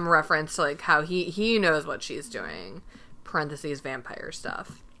makes some reference to like how he knows what she's doing. Parentheses vampire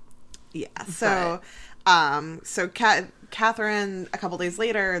stuff. Yeah. So, Catherine, a couple days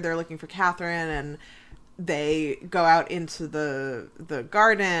later, they're looking for Catherine, and they go out into the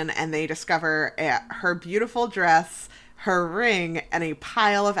garden, and they discover her beautiful dress, her ring, and a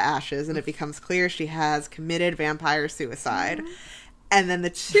pile of ashes, and it becomes clear she has committed vampire suicide. Mm-hmm. And then the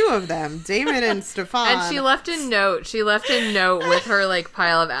two of them, Damon and Stefan... And she left a note. She left a note with her, like,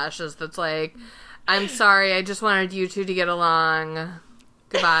 pile of ashes that's like, I'm sorry, I just wanted you two to get along.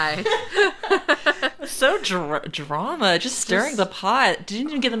 Goodbye. So drama, just stirring the pot. Didn't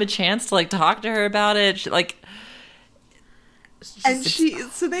even give them a chance to, like, talk to her about it.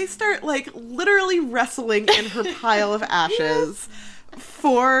 So they start, like, literally wrestling in her pile of ashes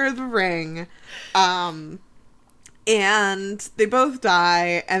for the ring. And they both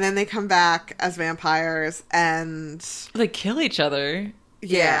die, and then they come back as vampires, and... they kill each other.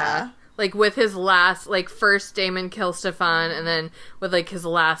 Yeah. Like, with his last... Like, first Damon kills Stefan, and then with, like, his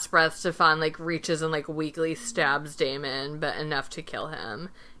last breath, Stefan, like, reaches and, like, weakly stabs Damon, but enough to kill him.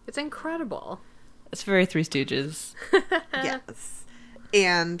 It's incredible. It's very Three Stooges. Yes.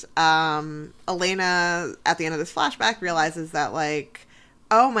 And Elena, at the end of this flashback, realizes that, like...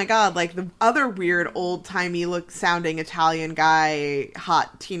 oh my god, like, the other weird old-timey sounding Italian guy,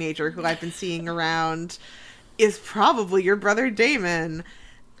 hot teenager who I've been seeing around is probably your brother Damon.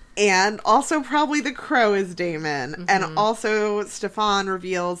 And also probably the crow is Damon. Mm-hmm. And also Stefan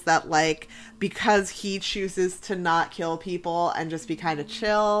reveals that, like, because he chooses to not kill people and just be kind of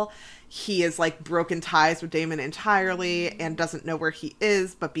chill, he is, like, broken ties with Damon entirely and doesn't know where he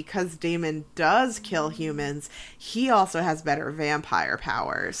is. But because Damon does kill humans, he also has better vampire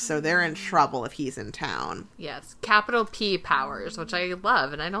powers. So they're in trouble if he's in town. Yes. Capital P powers, which I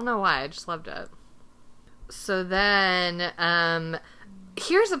love. And I don't know why. I just loved it. So then,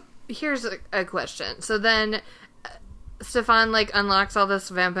 here's a question. So then Stefan, like, unlocks all this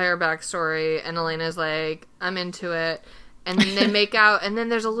vampire backstory, and Elena's like, I'm into it. And then they make out, and then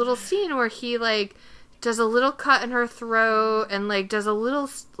there's a little scene where he, like, does a little cut in her throat and, like, does a little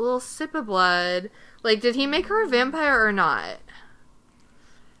sip of blood. Like, did he make her a vampire or not?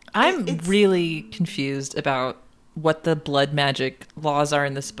 I'm really confused about what the blood magic laws are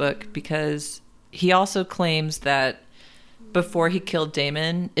in this book, because he also claims that before he killed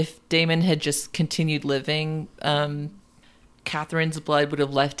Damon, if Damon had just continued living, Catherine's blood would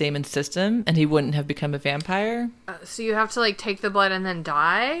have left Damon's system and he wouldn't have become a vampire. So you have to, like, take the blood and then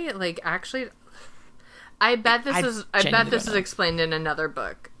die? Like, actually, I bet this is explained in another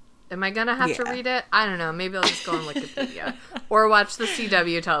book. Am I gonna have to read it? I don't know. Maybe I'll just go on Wikipedia or watch the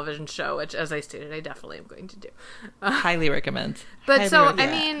CW television show, which, as I stated, I definitely am going to do. Highly recommend. But I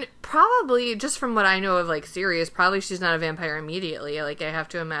mean, probably just from what I know of, like, series, probably she's not a vampire immediately. Like, I have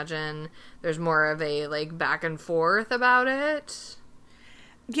to imagine there's more of a, like, back and forth about it.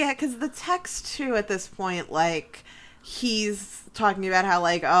 Yeah, because the text too at this point, like, he's talking about how,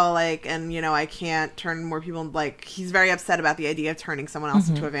 like, oh, like, and, you know, I can't turn more people, like, he's very upset about the idea of turning someone else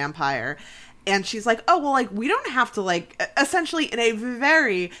into a vampire. And she's like, oh, well, like, we don't have to, like, essentially in a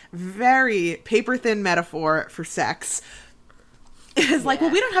very, very paper-thin metaphor for sex, is like,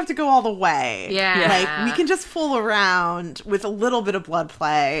 well, we don't have to go all the way. Yeah. Like, we can just fool around with a little bit of blood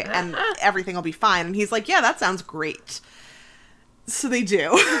play and everything will be fine. And he's like, yeah, that sounds great. So they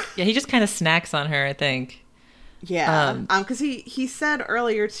do. Yeah, he just kind of snacks on her, I think. Yeah. Because he said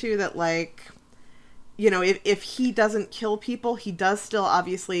earlier, too, that, like, you know, if he doesn't kill people, he does still,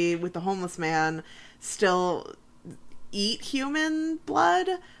 obviously, with the homeless man, still eat human blood,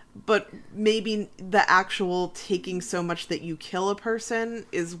 but maybe the actual taking so much that you kill a person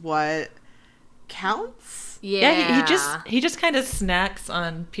is what counts. Yeah, he just kind of snacks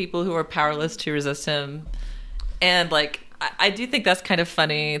on people who are powerless to resist him. And, like, I do think that's kind of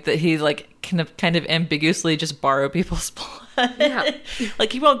funny that he, like, kind of ambiguously just borrow people's blood. Yeah.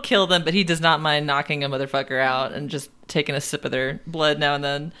 Like, he won't kill them, but he does not mind knocking a motherfucker out and just taking a sip of their blood now and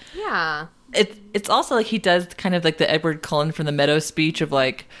then. Yeah. It's also, like, he does kind of, like, the Edward Cullen from the Meadows speech of,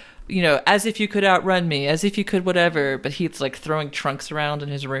 like, you know, as if you could outrun me, as if you could whatever, but he's, like, throwing trunks around in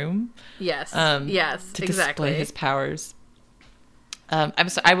his room. Yes. Yes, to display his powers. I'm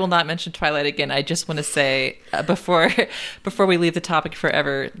sorry, I will not mention Twilight again. I just want to say before we leave the topic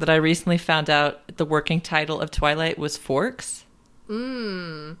forever that I recently found out the working title of Twilight was Forks.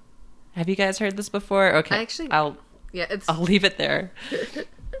 Have you guys heard this before? Okay, I'll leave it there.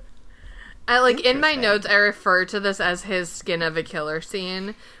 In my notes, I refer to this as his skin of a killer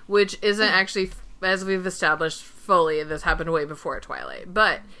scene, which isn't actually, as we've established fully, this happened way before Twilight.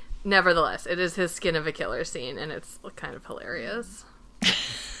 But nevertheless, it is his skin of a killer scene, and it's kind of hilarious.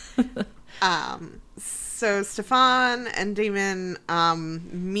 So Stefan and Damon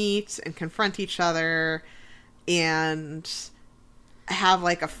meet and confront each other and have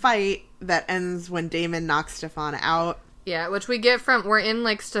like a fight that ends when Damon knocks Stefan out. Yeah, which we get from, we're in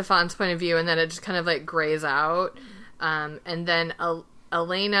like Stefan's point of view, and then it just kind of like grays out. And then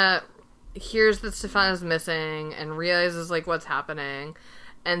Elena hears that Stefan is missing and realizes like what's happening.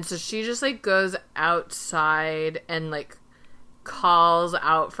 And so she just like goes outside and like calls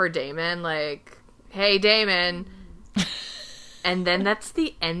out for Damon, like, hey, Damon. And then that's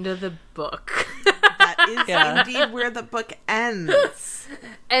the end of the book. That is indeed where the book ends.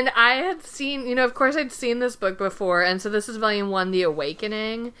 And I had seen, you know, of course I'd seen this book before, and so this is volume 1, The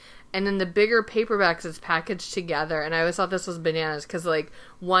Awakening, and in the bigger paperbacks it's packaged together, and I always thought this was bananas, because, like,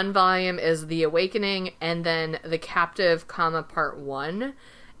 one volume is The Awakening, and then The Captive, Part 1,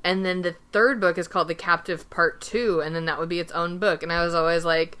 and then the third book is called The Captive Part 2, and then that would be its own book, and I was always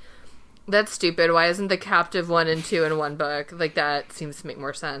like, that's stupid. Why isn't The Captive 1 and 2 in one book? Like, that seems to make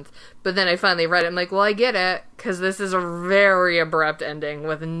more sense. But then I finally read it. I'm like, well, I get it. Because this is a very abrupt ending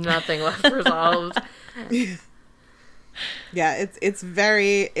with nothing left resolved. Yeah,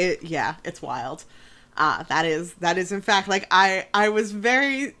 it's wild. That is in fact, like, I was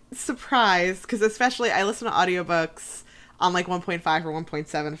very surprised. Because especially, I listen to audiobooks on, like, 1.5 or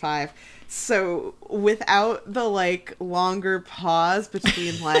 1.75. So without the, like, longer pause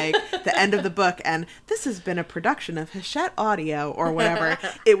between, like, the end of the book and this has been a production of Hachette Audio or whatever,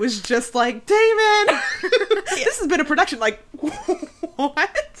 it was just like, Damon, this has been a production, like,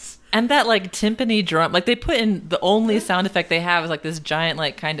 what? And that, like, timpani drum, like, they put in, the only sound effect they have is, like, this giant,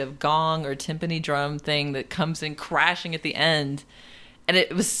 like, kind of gong or timpani drum thing that comes in crashing at the end. And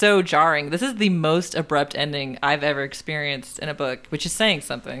it was so jarring. This is the most abrupt ending I've ever experienced in a book, which is saying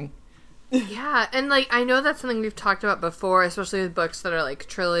something. Yeah, and, like, I know that's something we've talked about before, especially with books that are, like,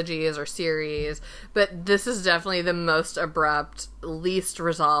 trilogies or series, but this is definitely the most abrupt, least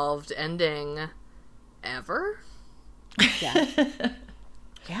resolved ending ever. Yeah.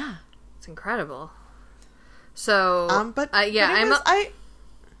 Yeah. It's incredible. So, I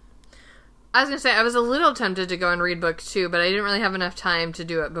was going to say, I was a little tempted to go and read book 2, but I didn't really have enough time to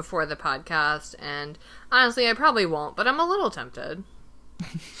do it before the podcast, and honestly, I probably won't, but I'm a little tempted.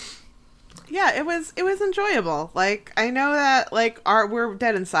 Yeah, it was enjoyable. Like, I know that, like, we're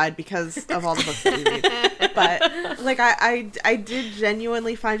dead inside because of all the books that we read. But, like, I did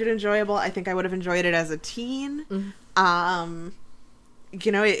genuinely find it enjoyable. I think I would have enjoyed it as a teen. Mm-hmm.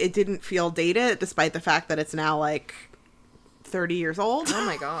 You know, it didn't feel dated, despite the fact that it's now, like, 30 years old. Oh,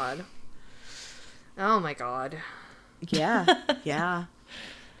 my God. Oh, my God. Yeah. Yeah.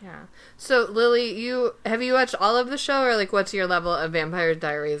 Yeah. So, Lily, have you watched all of the show, or, like, what's your level of Vampire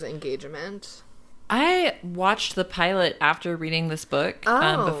Diaries engagement? I watched the pilot after reading this book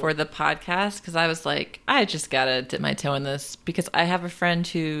before the podcast, because I was like, I just gotta dip my toe in this, because I have a friend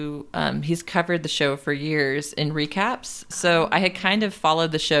who he's covered the show for years in recaps, so I had kind of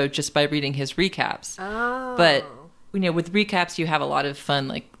followed the show just by reading his recaps. But, you know, with recaps you have a lot of fun,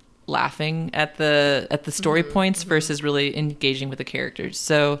 like laughing at the story points versus really engaging with the characters.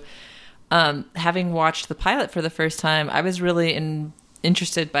 So having watched the pilot for the first time, I was really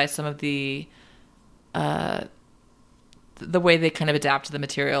interested by some of the way they kind of adapt to the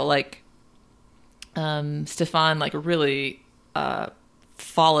material. Like Stefan like really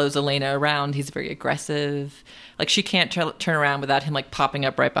follows Elena around. He's very aggressive. Like she can't turn around without him like popping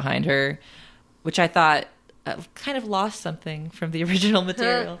up right behind her, which I thought kind of lost something from the original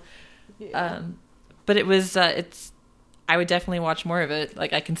material. Yeah. But it was I would definitely watch more of it.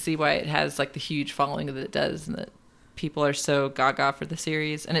 Like I can see why it has like the huge following that it does, and that people are so gaga for the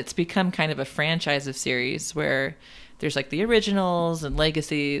series. And it's become kind of a franchise of series where there's like the originals and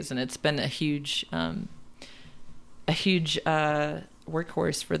legacies, and it's been a huge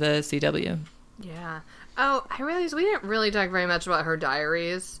workhorse for the CW. Yeah. Oh, I realized we didn't really talk very much about her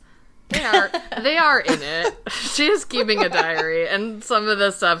diaries. They are in it. She is keeping a diary, and some of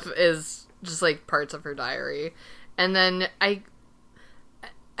the stuff is just like parts of her diary. And then I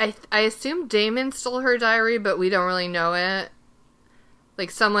assume Damon stole her diary, but we don't really know it.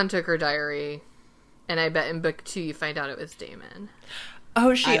 Like someone took her diary, and I bet in book 2 you find out it was Damon.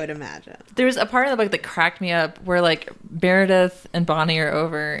 Oh, I would imagine. There's a part of the book that cracked me up where like Meredith and Bonnie are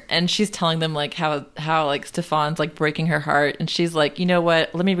over, and she's telling them like how like Stefan's like breaking her heart, and she's like, you know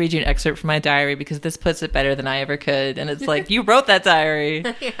what? Let me read you an excerpt from my diary because this puts it better than I ever could. And it's like, you wrote that diary.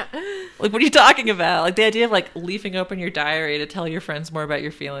 Yeah. Like, what are you talking about? Like the idea of like leafing open your diary to tell your friends more about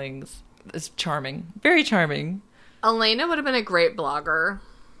your feelings is charming, very charming. Elena would have been a great blogger.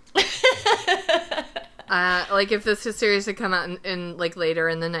 Like if this series had come out in like later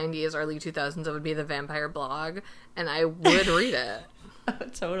in the 90s, early 2000s, it would be the Vampire Blog, and I would read it. Oh,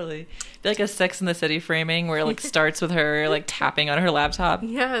 totally. Be like a Sex in the City framing where it like starts with her like tapping on her laptop.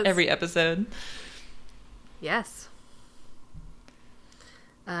 Yes. Every episode. Yes.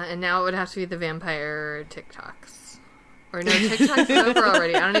 And now it would have to be the vampire TikToks. Or no, TikTok's over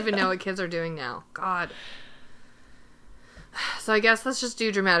already. I don't even know what kids are doing now. God. So I guess let's just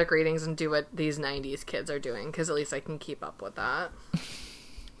do dramatic readings and do what these 90s kids are doing, because at least I can keep up with that.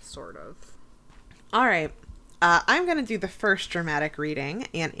 Sort of. All right. I'm going to do the first dramatic reading,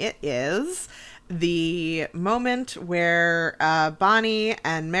 and it is the moment where Bonnie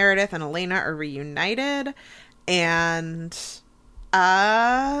and Meredith and Elena are reunited, and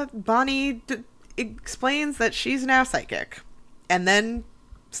Bonnie explains that she's now psychic, and then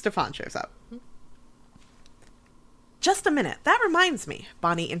Stefan shows up. Just a minute. That reminds me,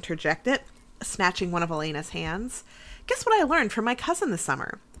 Bonnie interjected, snatching one of Elena's hands. Guess what I learned from my cousin this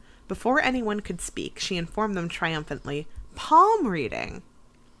summer? Before anyone could speak, she informed them triumphantly, palm reading.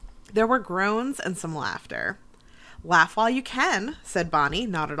 There were groans and some laughter. Laugh while you can, said Bonnie,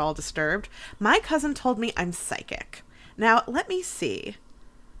 not at all disturbed. My cousin told me I'm psychic. Now, let me see.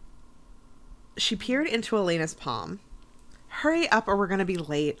 She peered into Elena's palm. Hurry up or we're going to be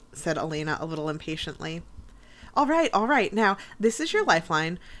late, said Elena a little impatiently. All right. Now, this is your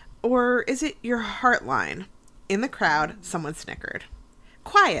lifeline, or is it your heart line? In the crowd, someone snickered.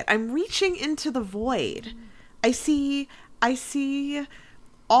 Quiet, I'm reaching into the void. I see.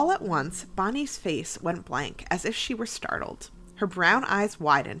 All at once, Bonnie's face went blank, as if she were startled. Her brown eyes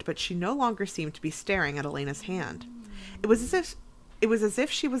widened, but she no longer seemed to be staring at Elena's hand. It was as if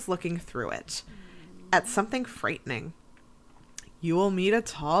she was looking through it, at something frightening. You will meet a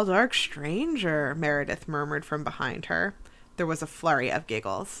tall, dark stranger, Meredith murmured from behind her. There was a flurry of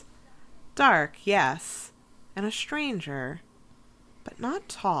giggles. Dark, yes, and a stranger, but not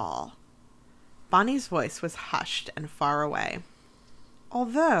tall. Bonnie's voice was hushed and far away.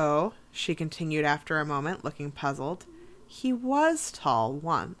 Although, she continued after a moment, looking puzzled, he was tall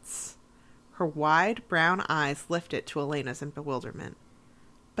once. Her wide brown eyes lifted to Elena's in bewilderment.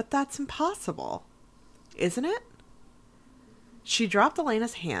 But that's impossible, isn't it? She dropped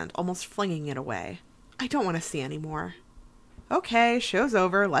Elena's hand, almost flinging it away. I don't want to see any more. Okay, show's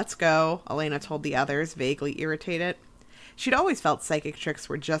over, let's go, Elena told the others, vaguely irritated. She'd always felt psychic tricks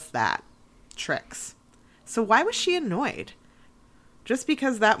were just that, tricks. So why was she annoyed? Just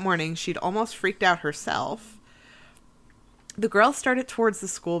because that morning she'd almost freaked out herself. The girls started towards the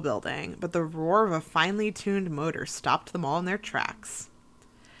school building, but the roar of a finely tuned motor stopped them all in their tracks.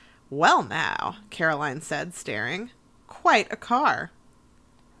 Well now, Caroline said, staring. Quite a car.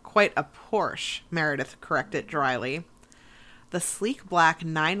 Quite a Porsche, Meredith corrected dryly. The sleek black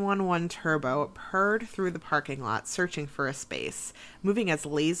 911 Turbo purred through the parking lot, searching for a space, moving as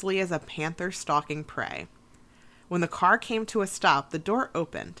lazily as a panther stalking prey. When the car came to a stop, the door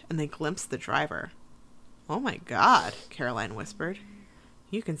opened, and they glimpsed the driver. Oh my God, Caroline whispered.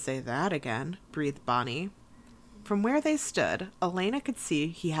 You can say that again, breathed Bonnie. From where they stood, Elena could see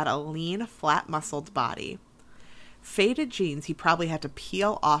he had a lean, flat-muscled body. Faded jeans he probably had to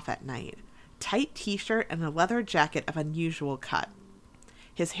peel off at night, tight t-shirt, and a leather jacket of unusual cut.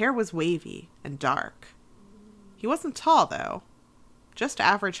 His hair was wavy and dark. He wasn't tall, though. Just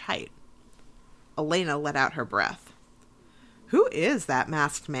average height. Elena let out her breath. "Who is that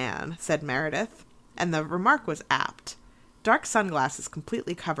masked man?" said Meredith, and the remark was apt. Dark sunglasses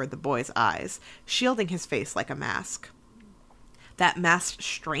completely covered the boy's eyes, shielding his face like a mask. "That masked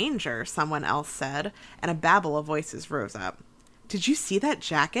stranger," someone else said, and a babble of voices rose up. "Did you see that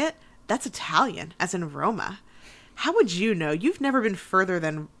jacket? That's Italian, as in Roma. How would you know? You've never been further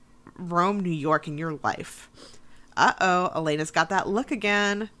than Rome, New York in your life." Uh-oh, Elena's got that look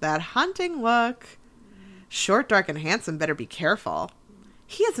again. That hunting look. "Short, dark, and handsome, better be careful."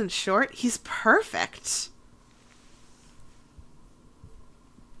 "He isn't short, he's perfect."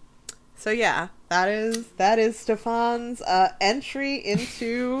 So yeah, that is Stefan's entry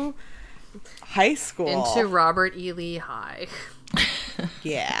into high school. Into Robert E. Lee High.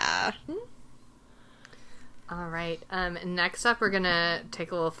 Yeah. All right. Next up, we're going to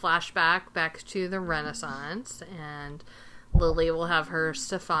take a little flashback back to the Renaissance, and Lily will have her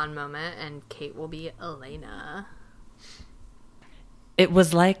Stefan moment, and Kate will be Elena. It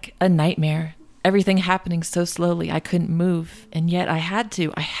was like a nightmare. Everything happening so slowly, I couldn't move. And yet I had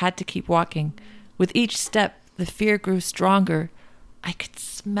to keep walking. With each step, the fear grew stronger. I could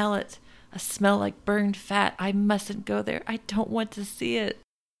smell it. A smell like burned fat. I mustn't go there. I don't want to see it.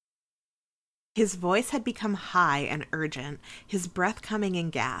 His voice had become high and urgent, his breath coming in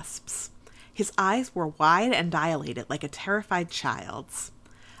gasps. His eyes were wide and dilated like a terrified child's.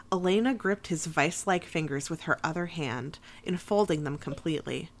 Elena gripped his vice-like fingers with her other hand, enfolding them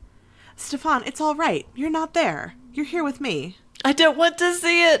completely. "Stefan, it's all right. You're not there. You're here with me." I don't want to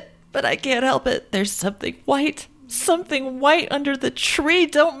see it, but I can't help it. There's something white under the tree.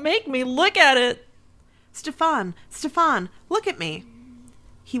 Don't make me look at it. Stefan, look at me."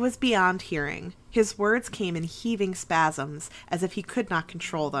 He was beyond hearing. His words came in heaving spasms, as if he could not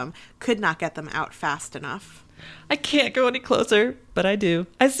control them, could not get them out fast enough. I can't go any closer, but I do.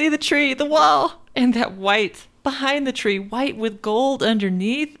 I see the tree, the wall, and that white behind the tree, white with gold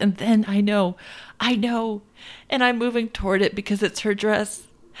underneath, and then I know, and I'm moving toward it because it's her dress,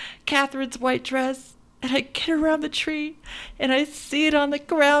 Catherine's white dress, and I get around the tree, and I see it on the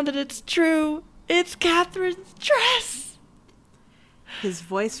ground, and it's true. It's Catherine's dress. His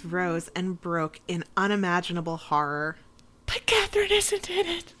voice rose and broke in unimaginable horror. But Catherine isn't in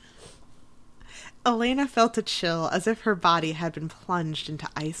it. Elena felt a chill, as if her body had been plunged into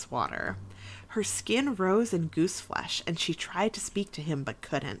ice water. Her skin rose in goose flesh, and she tried to speak to him but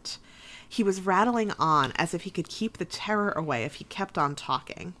couldn't. He was rattling on, as if he could keep the terror away if he kept on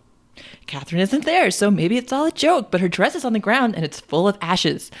talking. Catherine isn't there, so maybe it's all a joke, but her dress is on the ground and it's full of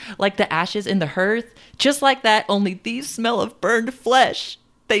ashes. Like the ashes in the hearth. Just like that, only these smell of burned flesh.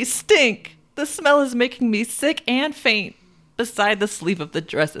 They stink. The smell is making me sick and faint. Beside the sleeve of the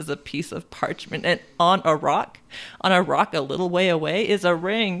dress is a piece of parchment, and on a rock a little way away, is a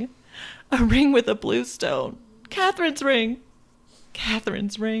ring. A ring with a blue stone. Catherine's ring.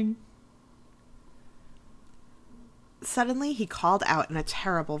 Catherine's ring. Suddenly he called out in a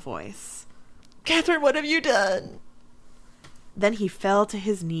terrible voice. Catherine, what have you done? Then he fell to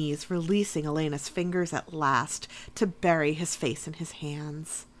his knees, releasing Elena's fingers at last, to bury his face in his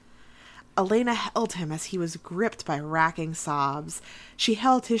hands. Elena held him as he was gripped by racking sobs. She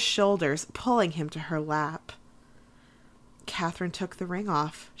held his shoulders, pulling him to her lap. Catherine took the ring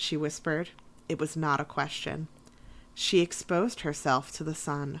off, she whispered. It was not a question. She exposed herself to the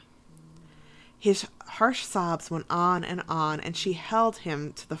sun. His harsh sobs went on, and she held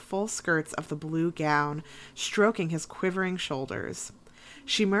him to the full skirts of the blue gown, stroking his quivering shoulders.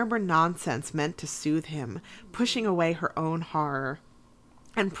 She murmured nonsense meant to soothe him, pushing away her own horror.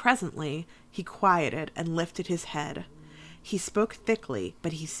 And presently he quieted and lifted his head. He spoke thickly,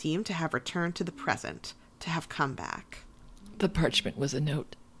 but he seemed to have returned to the present, to have come back. The parchment was a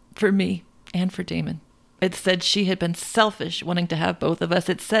note. For me and for Damon. It said she had been selfish, wanting to have both of us.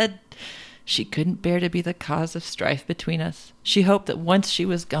 It said she couldn't bear to be the cause of strife between us. She hoped that once she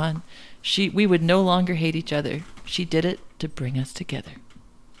was gone, we would no longer hate each other. She did it to bring us together.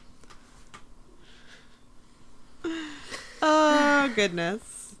 Oh,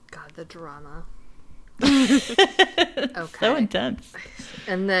 goodness. God, the drama. Okay. So intense.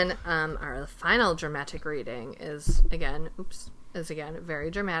 And then our final dramatic reading is again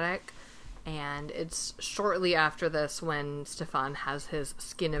very dramatic, and it's shortly after this when Stefan has his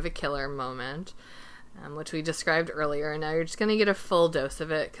skin of a killer moment, which we described earlier, and now you're just going to get a full dose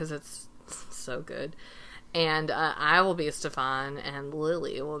of it because it's so good. And I will be Stefan, and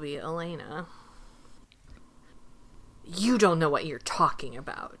Lily will be Elena. You don't know what you're talking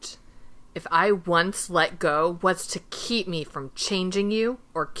about. If I once let go, what's to keep me from changing you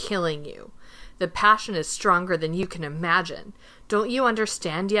or killing you? The passion is stronger than you can imagine. Don't you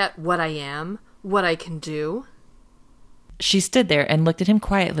understand yet what I am? What I can do? She stood there and looked at him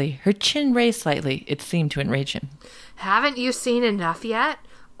quietly, her chin raised slightly. It seemed to enrage him. Haven't you seen enough yet?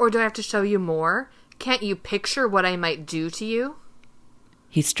 Or do I have to show you more? Can't you picture what I might do to you?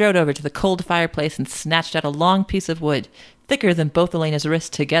 He strode over to the cold fireplace and snatched out a long piece of wood, thicker than both Elena's wrists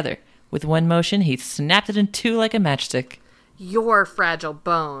together. With one motion, he snapped it in two like a matchstick. Your fragile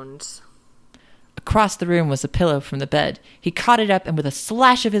bones. Across the room was a pillow from the bed. He caught it up and with a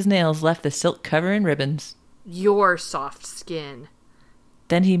slash of his nails left the silk cover in ribbons. Your soft skin.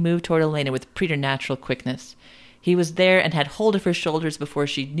 Then he moved toward Elena with preternatural quickness. He was there and had hold of her shoulders before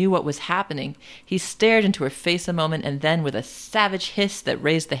she knew what was happening. He stared into her face a moment and then, with a savage hiss that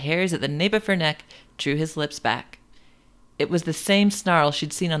raised the hairs at the nape of her neck, drew his lips back. It was the same snarl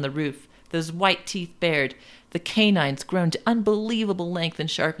she'd seen on the roof, those white teeth bared, the canines grown to unbelievable length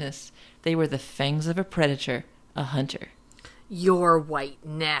and sharpness. They were the fangs of a predator, a hunter. Your white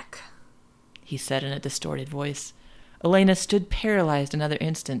neck, he said in a distorted voice. Elena stood paralyzed another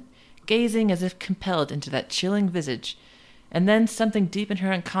instant, gazing as if compelled into that chilling visage, and then something deep in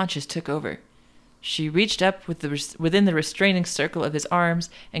her unconscious took over. She reached up within the restraining circle of his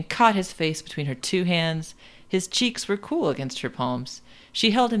arms and caught his face between her two hands. His cheeks were cool against her palms.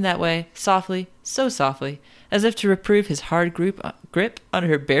 She held him that way, softly, so softly, as if to reprove his hard grip on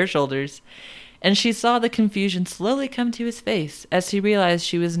her bare shoulders. And she saw the confusion slowly come to his face as he realized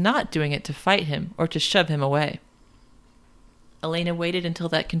she was not doing it to fight him or to shove him away. Elena waited until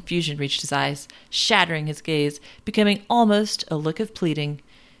that confusion reached his eyes, shattering his gaze, becoming almost a look of pleading.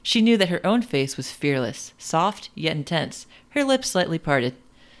 She knew that her own face was fearless, soft yet intense, her lips slightly parted.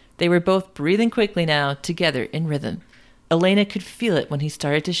 They were both breathing quickly now, together in rhythm. Elena could feel it when he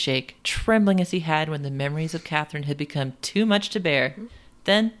started to shake, trembling as he had when the memories of Catherine had become too much to bear.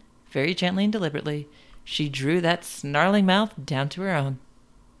 Then, very gently and deliberately, she drew that snarling mouth down to her own.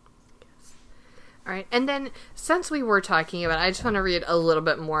 All right, and then since we were talking about, I just want to read a little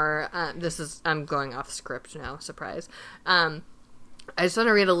bit more. I'm going off script now, surprise. I just want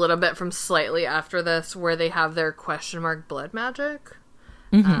to read a little bit from slightly after this, where they have their question mark blood magic.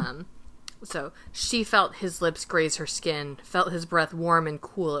 Mm-hmm. So she felt his lips graze her skin, felt his breath warm and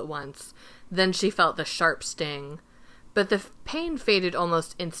cool at once. Then she felt the sharp sting, but the pain faded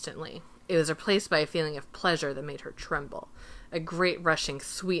almost instantly. It was replaced by a feeling of pleasure that made her tremble. A great rushing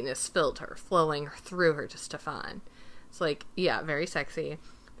sweetness filled her, flowing through her to Stefan. It's like, yeah, very sexy.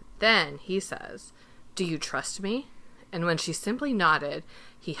 Then he says, "Do you trust me?" And when she simply nodded,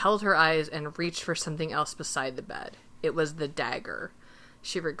 he held her eyes and reached for something else beside the bed. It was the dagger.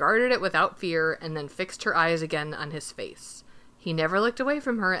 She regarded it without fear and then fixed her eyes again on his face. He never looked away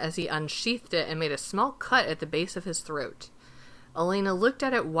from her as he unsheathed it and made a small cut at the base of his throat. Elena looked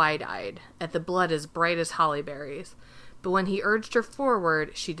at it wide-eyed, at the blood as bright as holly berries. But when he urged her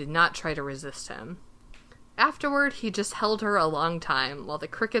forward, she did not try to resist him. Afterward, he just held her a long time while the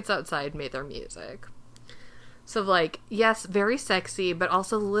crickets outside made their music. So, like, yes, very sexy, but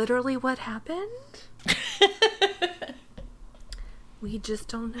also literally what happened? We just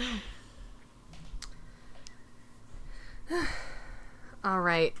don't know. All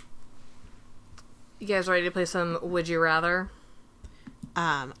right. You guys ready to play some Would You Rather?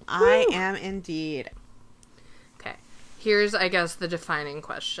 I am indeed. Okay. Here's, I guess, the defining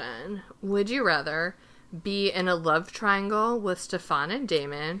question. Would you rather be in a love triangle with Stefan and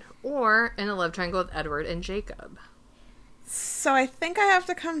Damon or in a love triangle with Edward and Jacob? So I think I have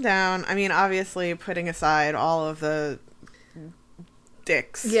to come down. I mean, obviously, putting aside all of the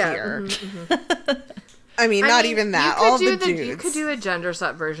dicks here. Mm-hmm, mm-hmm. I mean, even that. All of the dudes. You could do a gender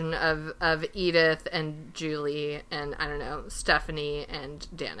swap version of Edith and Julie and, I don't know, Stephanie and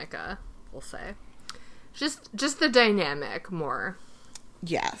Danica, we'll say. Just the dynamic more.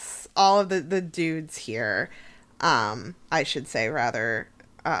 Yes. All of the dudes here, I should say, rather.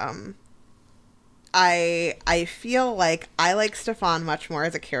 I feel like I like Stefan much more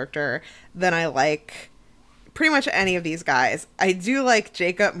as a character than I like pretty much any of these guys. I do like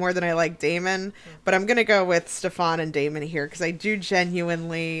Jacob more than I like Damon, but I'm going to go with Stefan and Damon here because I do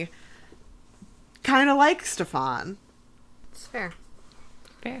genuinely kind of like Stefan. It's fair.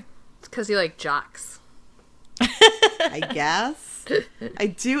 Fair. It's because you like jocks. I guess. I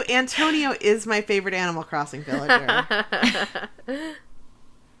do. Antonio is my favorite Animal Crossing villager.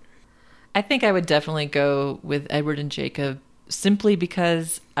 I think I would definitely go with Edward and Jacob simply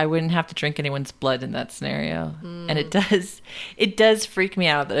because I wouldn't have to drink anyone's blood in that scenario. And it does freak me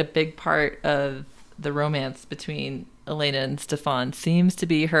out that a big part of the romance between Elena and Stefan seems to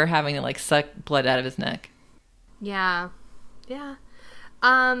be her having to like suck blood out of his neck. Yeah. Yeah.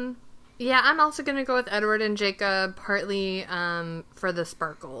 Yeah, I'm also going to go with Edward and Jacob, partly for the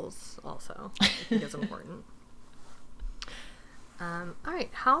sparkles also. I think it's important. All right,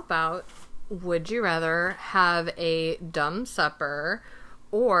 how about, would you rather have a dumb supper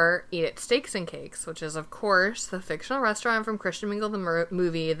or eat at Steaks and Cakes, which is, of course, the fictional restaurant from Christian Mingle the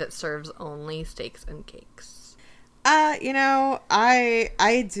movie that serves only steaks and cakes? You know,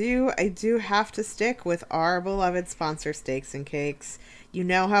 I do have to stick with our beloved sponsor, Steaks and Cakes. You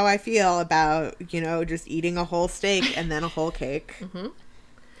know how I feel about, you know, just eating a whole steak and then a whole cake. Mm-hmm.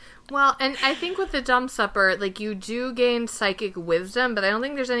 Well, and I think with the dumb supper, like, you do gain psychic wisdom, but I don't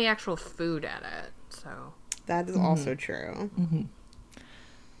think there's any actual food at it, so. That is also true. Mm-hmm.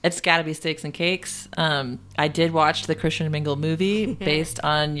 It's got to be Steaks and Cakes. I did watch the Christian Mingle movie based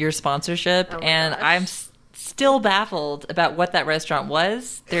on your sponsorship, and gosh. I'm still baffled about what that restaurant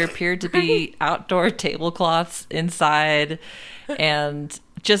was. There appeared to be outdoor tablecloths inside and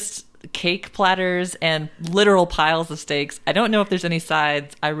just cake platters and literal piles of steaks. I don't know if there's any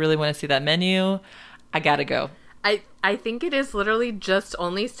sides. I really want to see that menu. I gotta go. I think it is literally just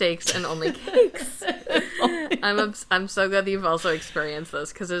only steaks and only cakes. I'm so glad that you've also experienced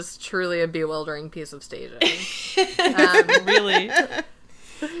this, because it's truly a bewildering piece of staging. Really?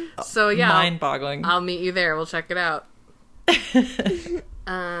 So yeah, mind-boggling. I'll meet you there. We'll check it out.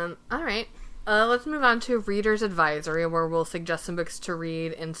 All right. Let's move on to Reader's Advisory, where we'll suggest some books to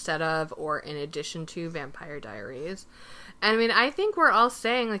read instead of or in addition to Vampire Diaries. And I mean, I think we're all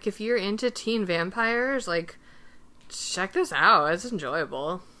saying, like, if you're into teen vampires, like, check this out. It's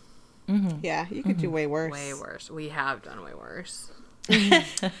enjoyable. Mm-hmm. Yeah, you could do way worse. Way worse. We have done way worse.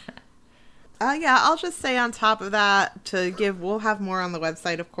 Yeah, I'll just say on top of that, we'll have more on the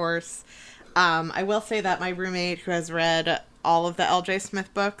website, of course. I will say that my roommate, who has read all of the L.J.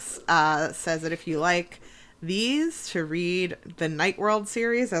 Smith books, says that if you like these, to read the Night World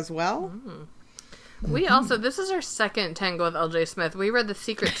series as well. Mm. We also, this is our second tango with L.J. Smith. We read The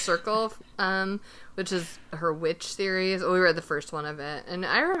Secret Circle, which is her witch series. We read the first one of it, and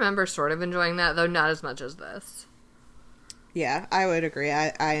I remember sort of enjoying that, though not as much as this. Yeah, I would agree.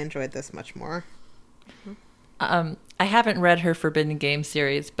 I enjoyed this much more. I haven't read her Forbidden Game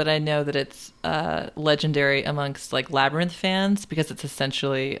series, but I know that it's legendary amongst like Labyrinth fans because it's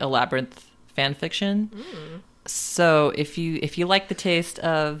essentially a Labyrinth fan fiction. Mm. So if you like the taste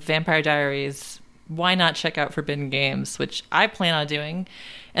of Vampire Diaries, why not check out Forbidden Games, which I plan on doing.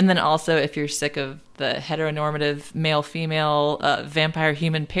 And then also, if you're sick of the heteronormative male-female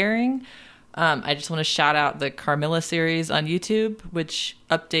vampire-human pairing, I just want to shout out the Carmilla series on YouTube, which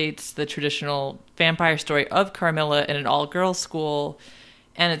updates the traditional vampire story of Carmilla in an all-girls school.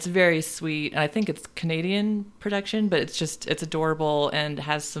 And it's very sweet. And I think it's Canadian production, but it's adorable and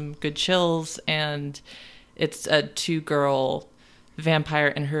has some good chills. And it's a 2-girl vampire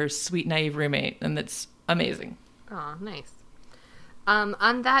and her sweet, naive roommate. And it's amazing. Oh, nice.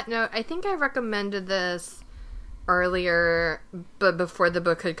 On that note, I think I recommended this earlier, but before the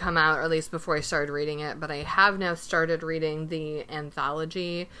book had come out, or at least before I started reading it, but I have now started reading the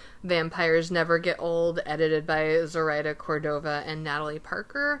anthology Vampires Never Get Old, edited by Zoraida Cordova and Natalie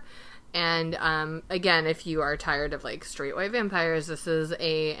Parker. And again, if you are tired of like straight white vampires, this is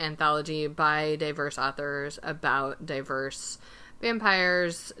a anthology by diverse authors about diverse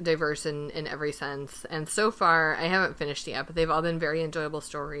vampires, diverse in every sense. And so far, I haven't finished yet, but they've all been very enjoyable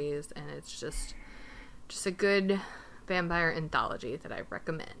stories, and it's just a good vampire anthology that I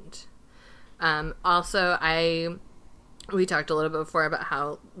recommend. Also, we talked a little bit before about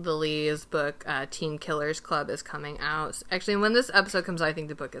how Lily's book, Teen Killers Club, is coming out. Actually, when this episode comes out, I think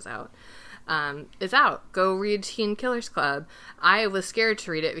the book is out. It's out. Go read Teen Killers Club. I was scared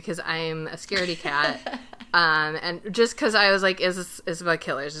to read it because I'm a scaredy cat. And just because I was like, is this about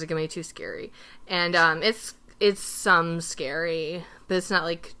killers? Is it going to be too scary? And it's some scary, but it's not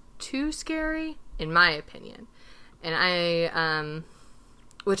like too scary, in my opinion. And I,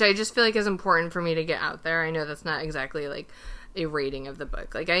 which I just feel like is important for me to get out there. I know that's not exactly like a rating of the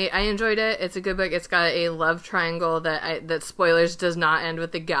book. Like I enjoyed it. It's a good book. It's got a love triangle that spoilers does not end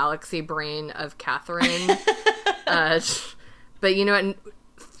with the galaxy brain of Catherine. But you know what?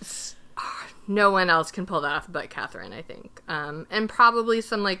 No one else can pull that off but Catherine, I think. And probably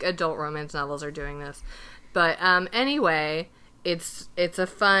some like adult romance novels are doing this. But anyway, it's a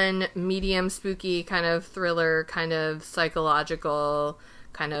fun, medium spooky kind of thriller, kind of psychological,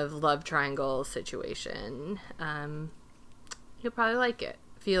 kind of love triangle situation. You'll probably like it.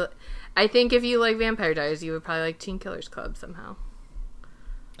 I think if you like Vampire Diaries, you would probably like Teen Killers Club somehow.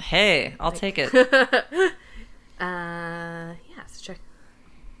 Hey, I'll take it. So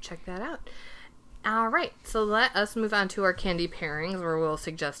check that out. All right, so let us move on to our candy pairings, where we'll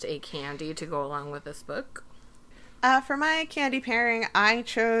suggest a candy to go along with this book. For my candy pairing, I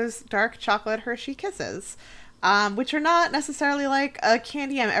chose dark chocolate Hershey Kisses, which are not necessarily like a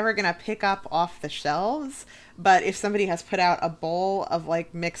candy I'm ever going to pick up off the shelves. But if somebody has put out a bowl of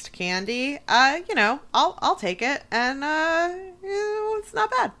like mixed candy, I'll take it, and it's not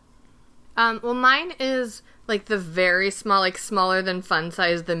bad. Well, mine is like the very small, like smaller than fun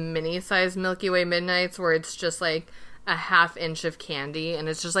size, the mini size Milky Way Midnights, where it's just like a half inch of candy, and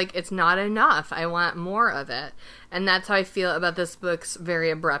it's just like, it's not enough. I want more of it. And that's how I feel about this book's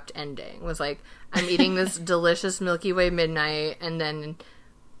very abrupt ending. Was like, I'm eating this delicious Milky Way Midnight, and then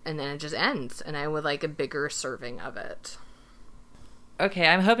it just ends, and I would like a bigger serving of it. Okay,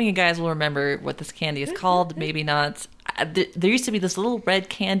 I'm hoping you guys will remember what this candy is called. Maybe not. There used to be this little red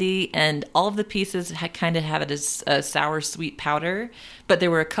candy, and all of the pieces kind of have it as a sour sweet powder, but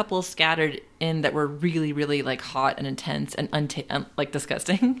there were a couple scattered in that were really, really like hot and intense and like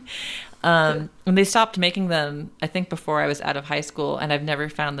disgusting. And they stopped making them, I think, before I was out of high school, and I've never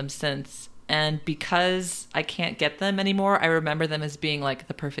found them since. And because I can't get them anymore, I remember them as being like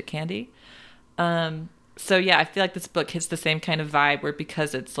the perfect candy. So yeah, I feel like this book hits the same kind of vibe, where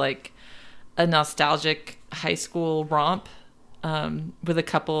because it's like a nostalgic high school romp, with a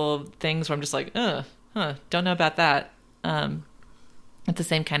couple of things where I'm just like, don't know about that. It's the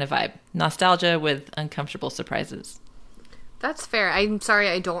same kind of vibe. Nostalgia with uncomfortable surprises. That's fair. I'm sorry,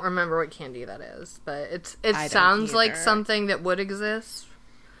 I don't remember what candy that is, but it sounds like something that would exist.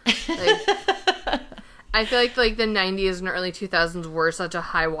 Like, I feel like the 90s and early 2000s were such a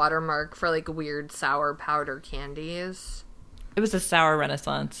high watermark for like weird sour powder candies. It was a sour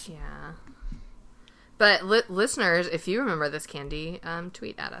renaissance. Yeah. But listeners, if you remember this candy,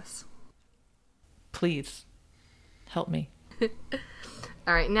 tweet at us. Please. Help me.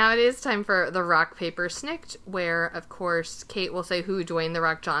 All right, now it is time for the Rock, Paper, Snicked, where, of course, Kate will say who Dwayne "The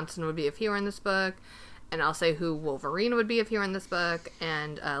Rock" Johnson would be if he were in this book, and I'll say who Wolverine would be if he were in this book,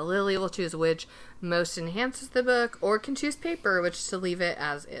 and Lily will choose which most enhances the book, or can choose paper, which to leave it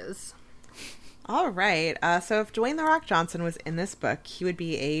as is. All right. So if Dwayne "The Rock" Johnson was in this book, he would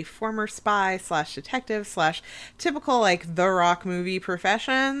be a former spy / detective / typical like The Rock movie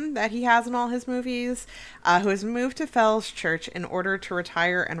profession that he has in all his movies, who has moved to Fells Church in order to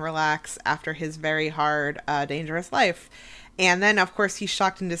retire and relax after his very hard, dangerous life. And then, of course, he's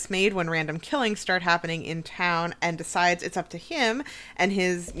shocked and dismayed when random killings start happening in town, and decides it's up to him and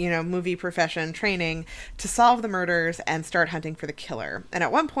his, movie profession training to solve the murders and start hunting for the killer. And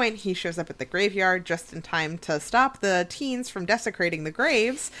at one point, he shows up at the graveyard just in time to stop the teens from desecrating the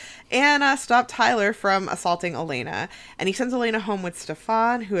graves and stop Tyler from assaulting Elena. And he sends Elena home with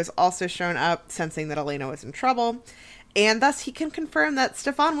Stefan, who has also shown up, sensing that Elena was in trouble. And thus he can confirm that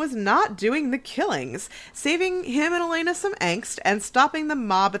Stefan was not doing the killings, saving him and Elena some angst and stopping the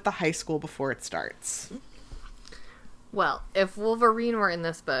mob at the high school before it starts. Well, if Wolverine were in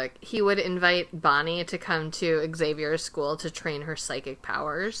this book, he would invite Bonnie to come to Xavier's school to train her psychic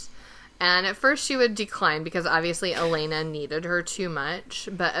powers. And at first she would decline because obviously Elena needed her too much,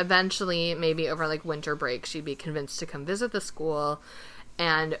 but eventually, maybe over like winter break, she'd be convinced to come visit the school.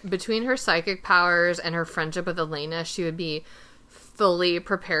 And between her psychic powers and her friendship with Elena, she would be fully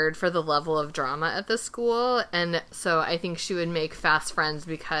prepared for the level of drama at the school. And so I think she would make fast friends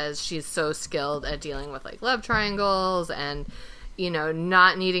because she's so skilled at dealing with like love triangles and,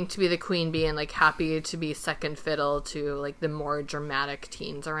 not needing to be the queen bee and like happy to be second fiddle to like the more dramatic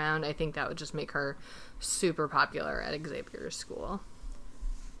teens around. I think that would just make her super popular at Xavier's school.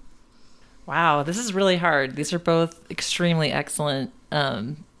 Wow, this is really hard. These are both extremely excellent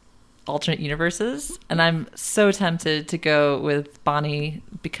alternate universes, and I'm so tempted to go with Bonnie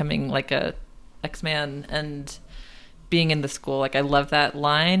becoming like a X-Man and being in the school. Like, I love that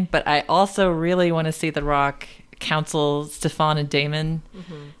line, but I also really want to see The Rock counsel Stefan and Damon,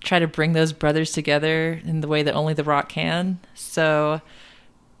 try to bring those brothers together in the way that only The Rock can. So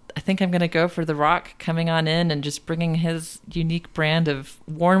I think I'm going to go for The Rock coming on in and just bringing his unique brand of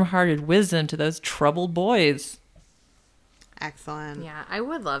warm-hearted wisdom to those troubled boys. Excellent. Yeah, I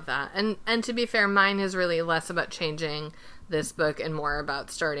would love that. And to be fair, mine is really less about changing this book and more about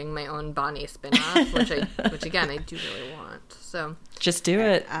starting my own Bonnie spin-off, which again, I do really want. So just do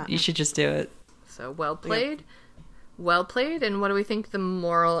it. You should just do it. So well played. Yep. Well played. And what do we think the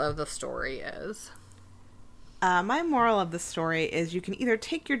moral of the story is? My moral of the story is you can either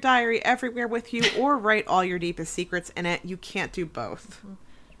take your diary everywhere with you or write all your deepest secrets in it. You can't do both.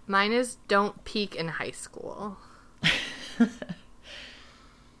 Mine is don't peak in high school.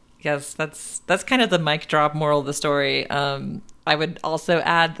 Yes, that's kind of the mic drop moral of the story. I would also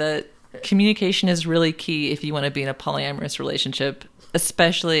add that communication is really key if you want to be in a polyamorous relationship,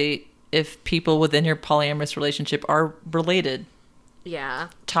 especially if people within your polyamorous relationship are related. Yeah.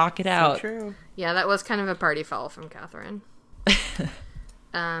 Talk it out. True. Yeah, that was kind of a party foul from Catherine.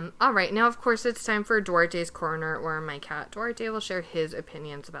 All right, now of course it's time for Duarte's Corner, where my cat Duarte will share his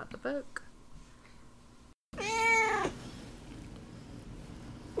opinions about the book.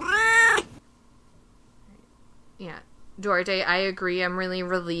 Yeah. Duarte, I agree. I'm really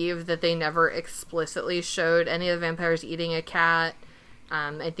relieved that they never explicitly showed any of the vampires eating a cat.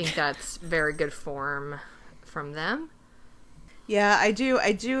 I think that's very good form from them. Yeah, I do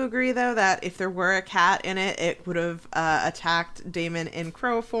agree, though, that if there were a cat in it, it would have attacked Damon in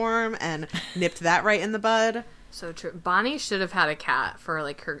crow form and nipped that right in the bud. So true. Bonnie should have had a cat for,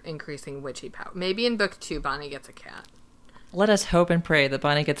 like, her increasing witchy power. Maybe in book 2, Bonnie gets a cat. Let us hope and pray that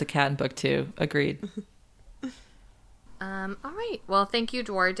Bonnie gets a cat in book 2. Agreed. All right. Well, thank you,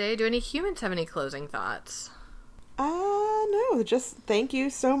 Duarte. Do any humans have any closing thoughts? No, just thank you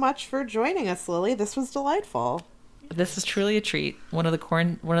so much for joining us, Lily. This was delightful. This is truly a treat. One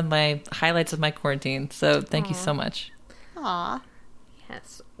of my highlights of my quarantine. So thank you so much. Aw.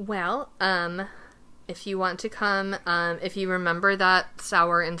 Yes. Well, if you want to come, if you remember that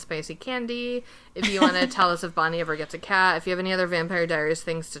sour and spicy candy, if you want to tell us if Bonnie ever gets a cat, if you have any other Vampire Diaries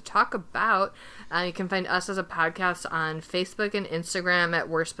things to talk about, you can find us as a podcast on Facebook and Instagram at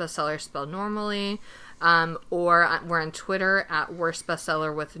Worst Bestseller spelled normally, or we're on Twitter at Worst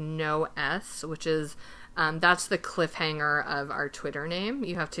Bestseller with no S, which is that's the cliffhanger of our Twitter name.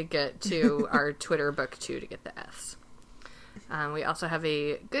 You have to get to our Twitter book 2 to get the S. We also have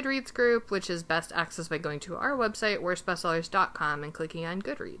a Goodreads group, which is best accessed by going to our website, worstbestsellers.com, and clicking on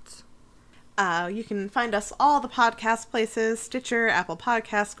Goodreads. You can find us all the podcast places: Stitcher, Apple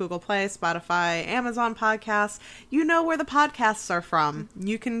Podcasts, Google Play, Spotify, Amazon Podcasts. You know where the podcasts are from.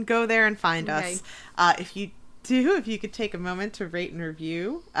 You can go there and find us. If you could take a moment to rate and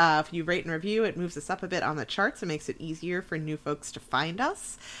review. If you rate and review, it moves us up a bit on the charts and makes it easier for new folks to find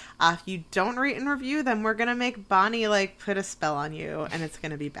us. If you don't rate and review, then we're going to make Bonnie, put a spell on you, and it's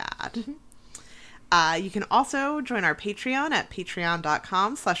going to be bad. You can also join our Patreon at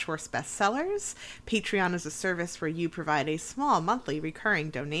patreon.com/worstbestsellers. Patreon is a service where you provide a small monthly recurring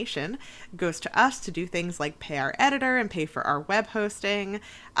donation. It goes to us to do things like pay our editor and pay for our web hosting.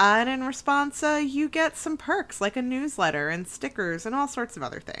 And in response, you get some perks like a newsletter and stickers and all sorts of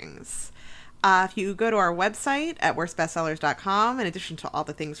other things. If you go to our website at worstbestsellers.com, in addition to all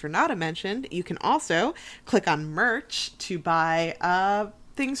the things Renata mentioned, you can also click on merch to buy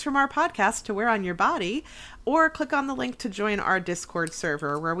things from our podcast to wear on your body, or click on the link to join our Discord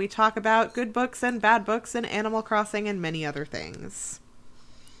server where we talk about good books and bad books and Animal Crossing and many other things.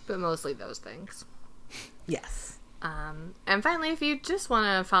 But mostly those things. Yes. And finally, if you just want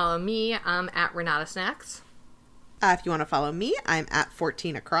to follow me, I'm at Renata Snacks. If you want to follow me, I'm at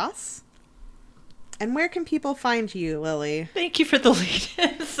 14 Across. And where can people find you, Lily? Thank you for the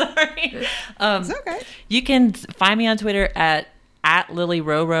lead. Sorry. It's okay. You can find me on Twitter at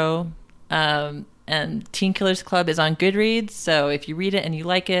LilyRoro. And Teen Killers Club is on Goodreads. So if you read it and you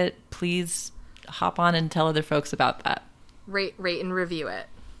like it, please hop on and tell other folks about that. Rate and review it.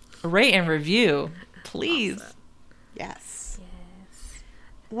 Rate and review, please. Awesome. Yes.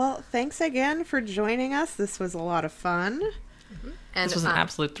 Well, thanks again for joining us. This was a lot of fun. Mm-hmm. And this was an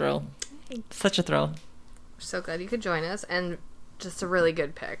absolute thrill. Such a thrill. So glad you could join us, and just a really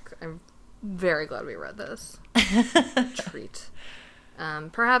good pick. I'm very glad we read this. Treat.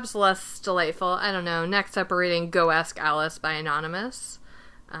 Perhaps less delightful, I don't know. Next up, we're reading Go Ask Alice by Anonymous,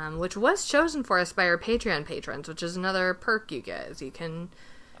 which was chosen for us by our Patreon patrons, which is another perk you get, is you can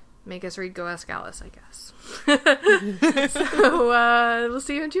make us read Go Ask Alice, I guess. So, we'll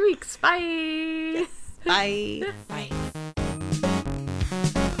see you in 2 weeks. Bye! Yes. Bye. Bye.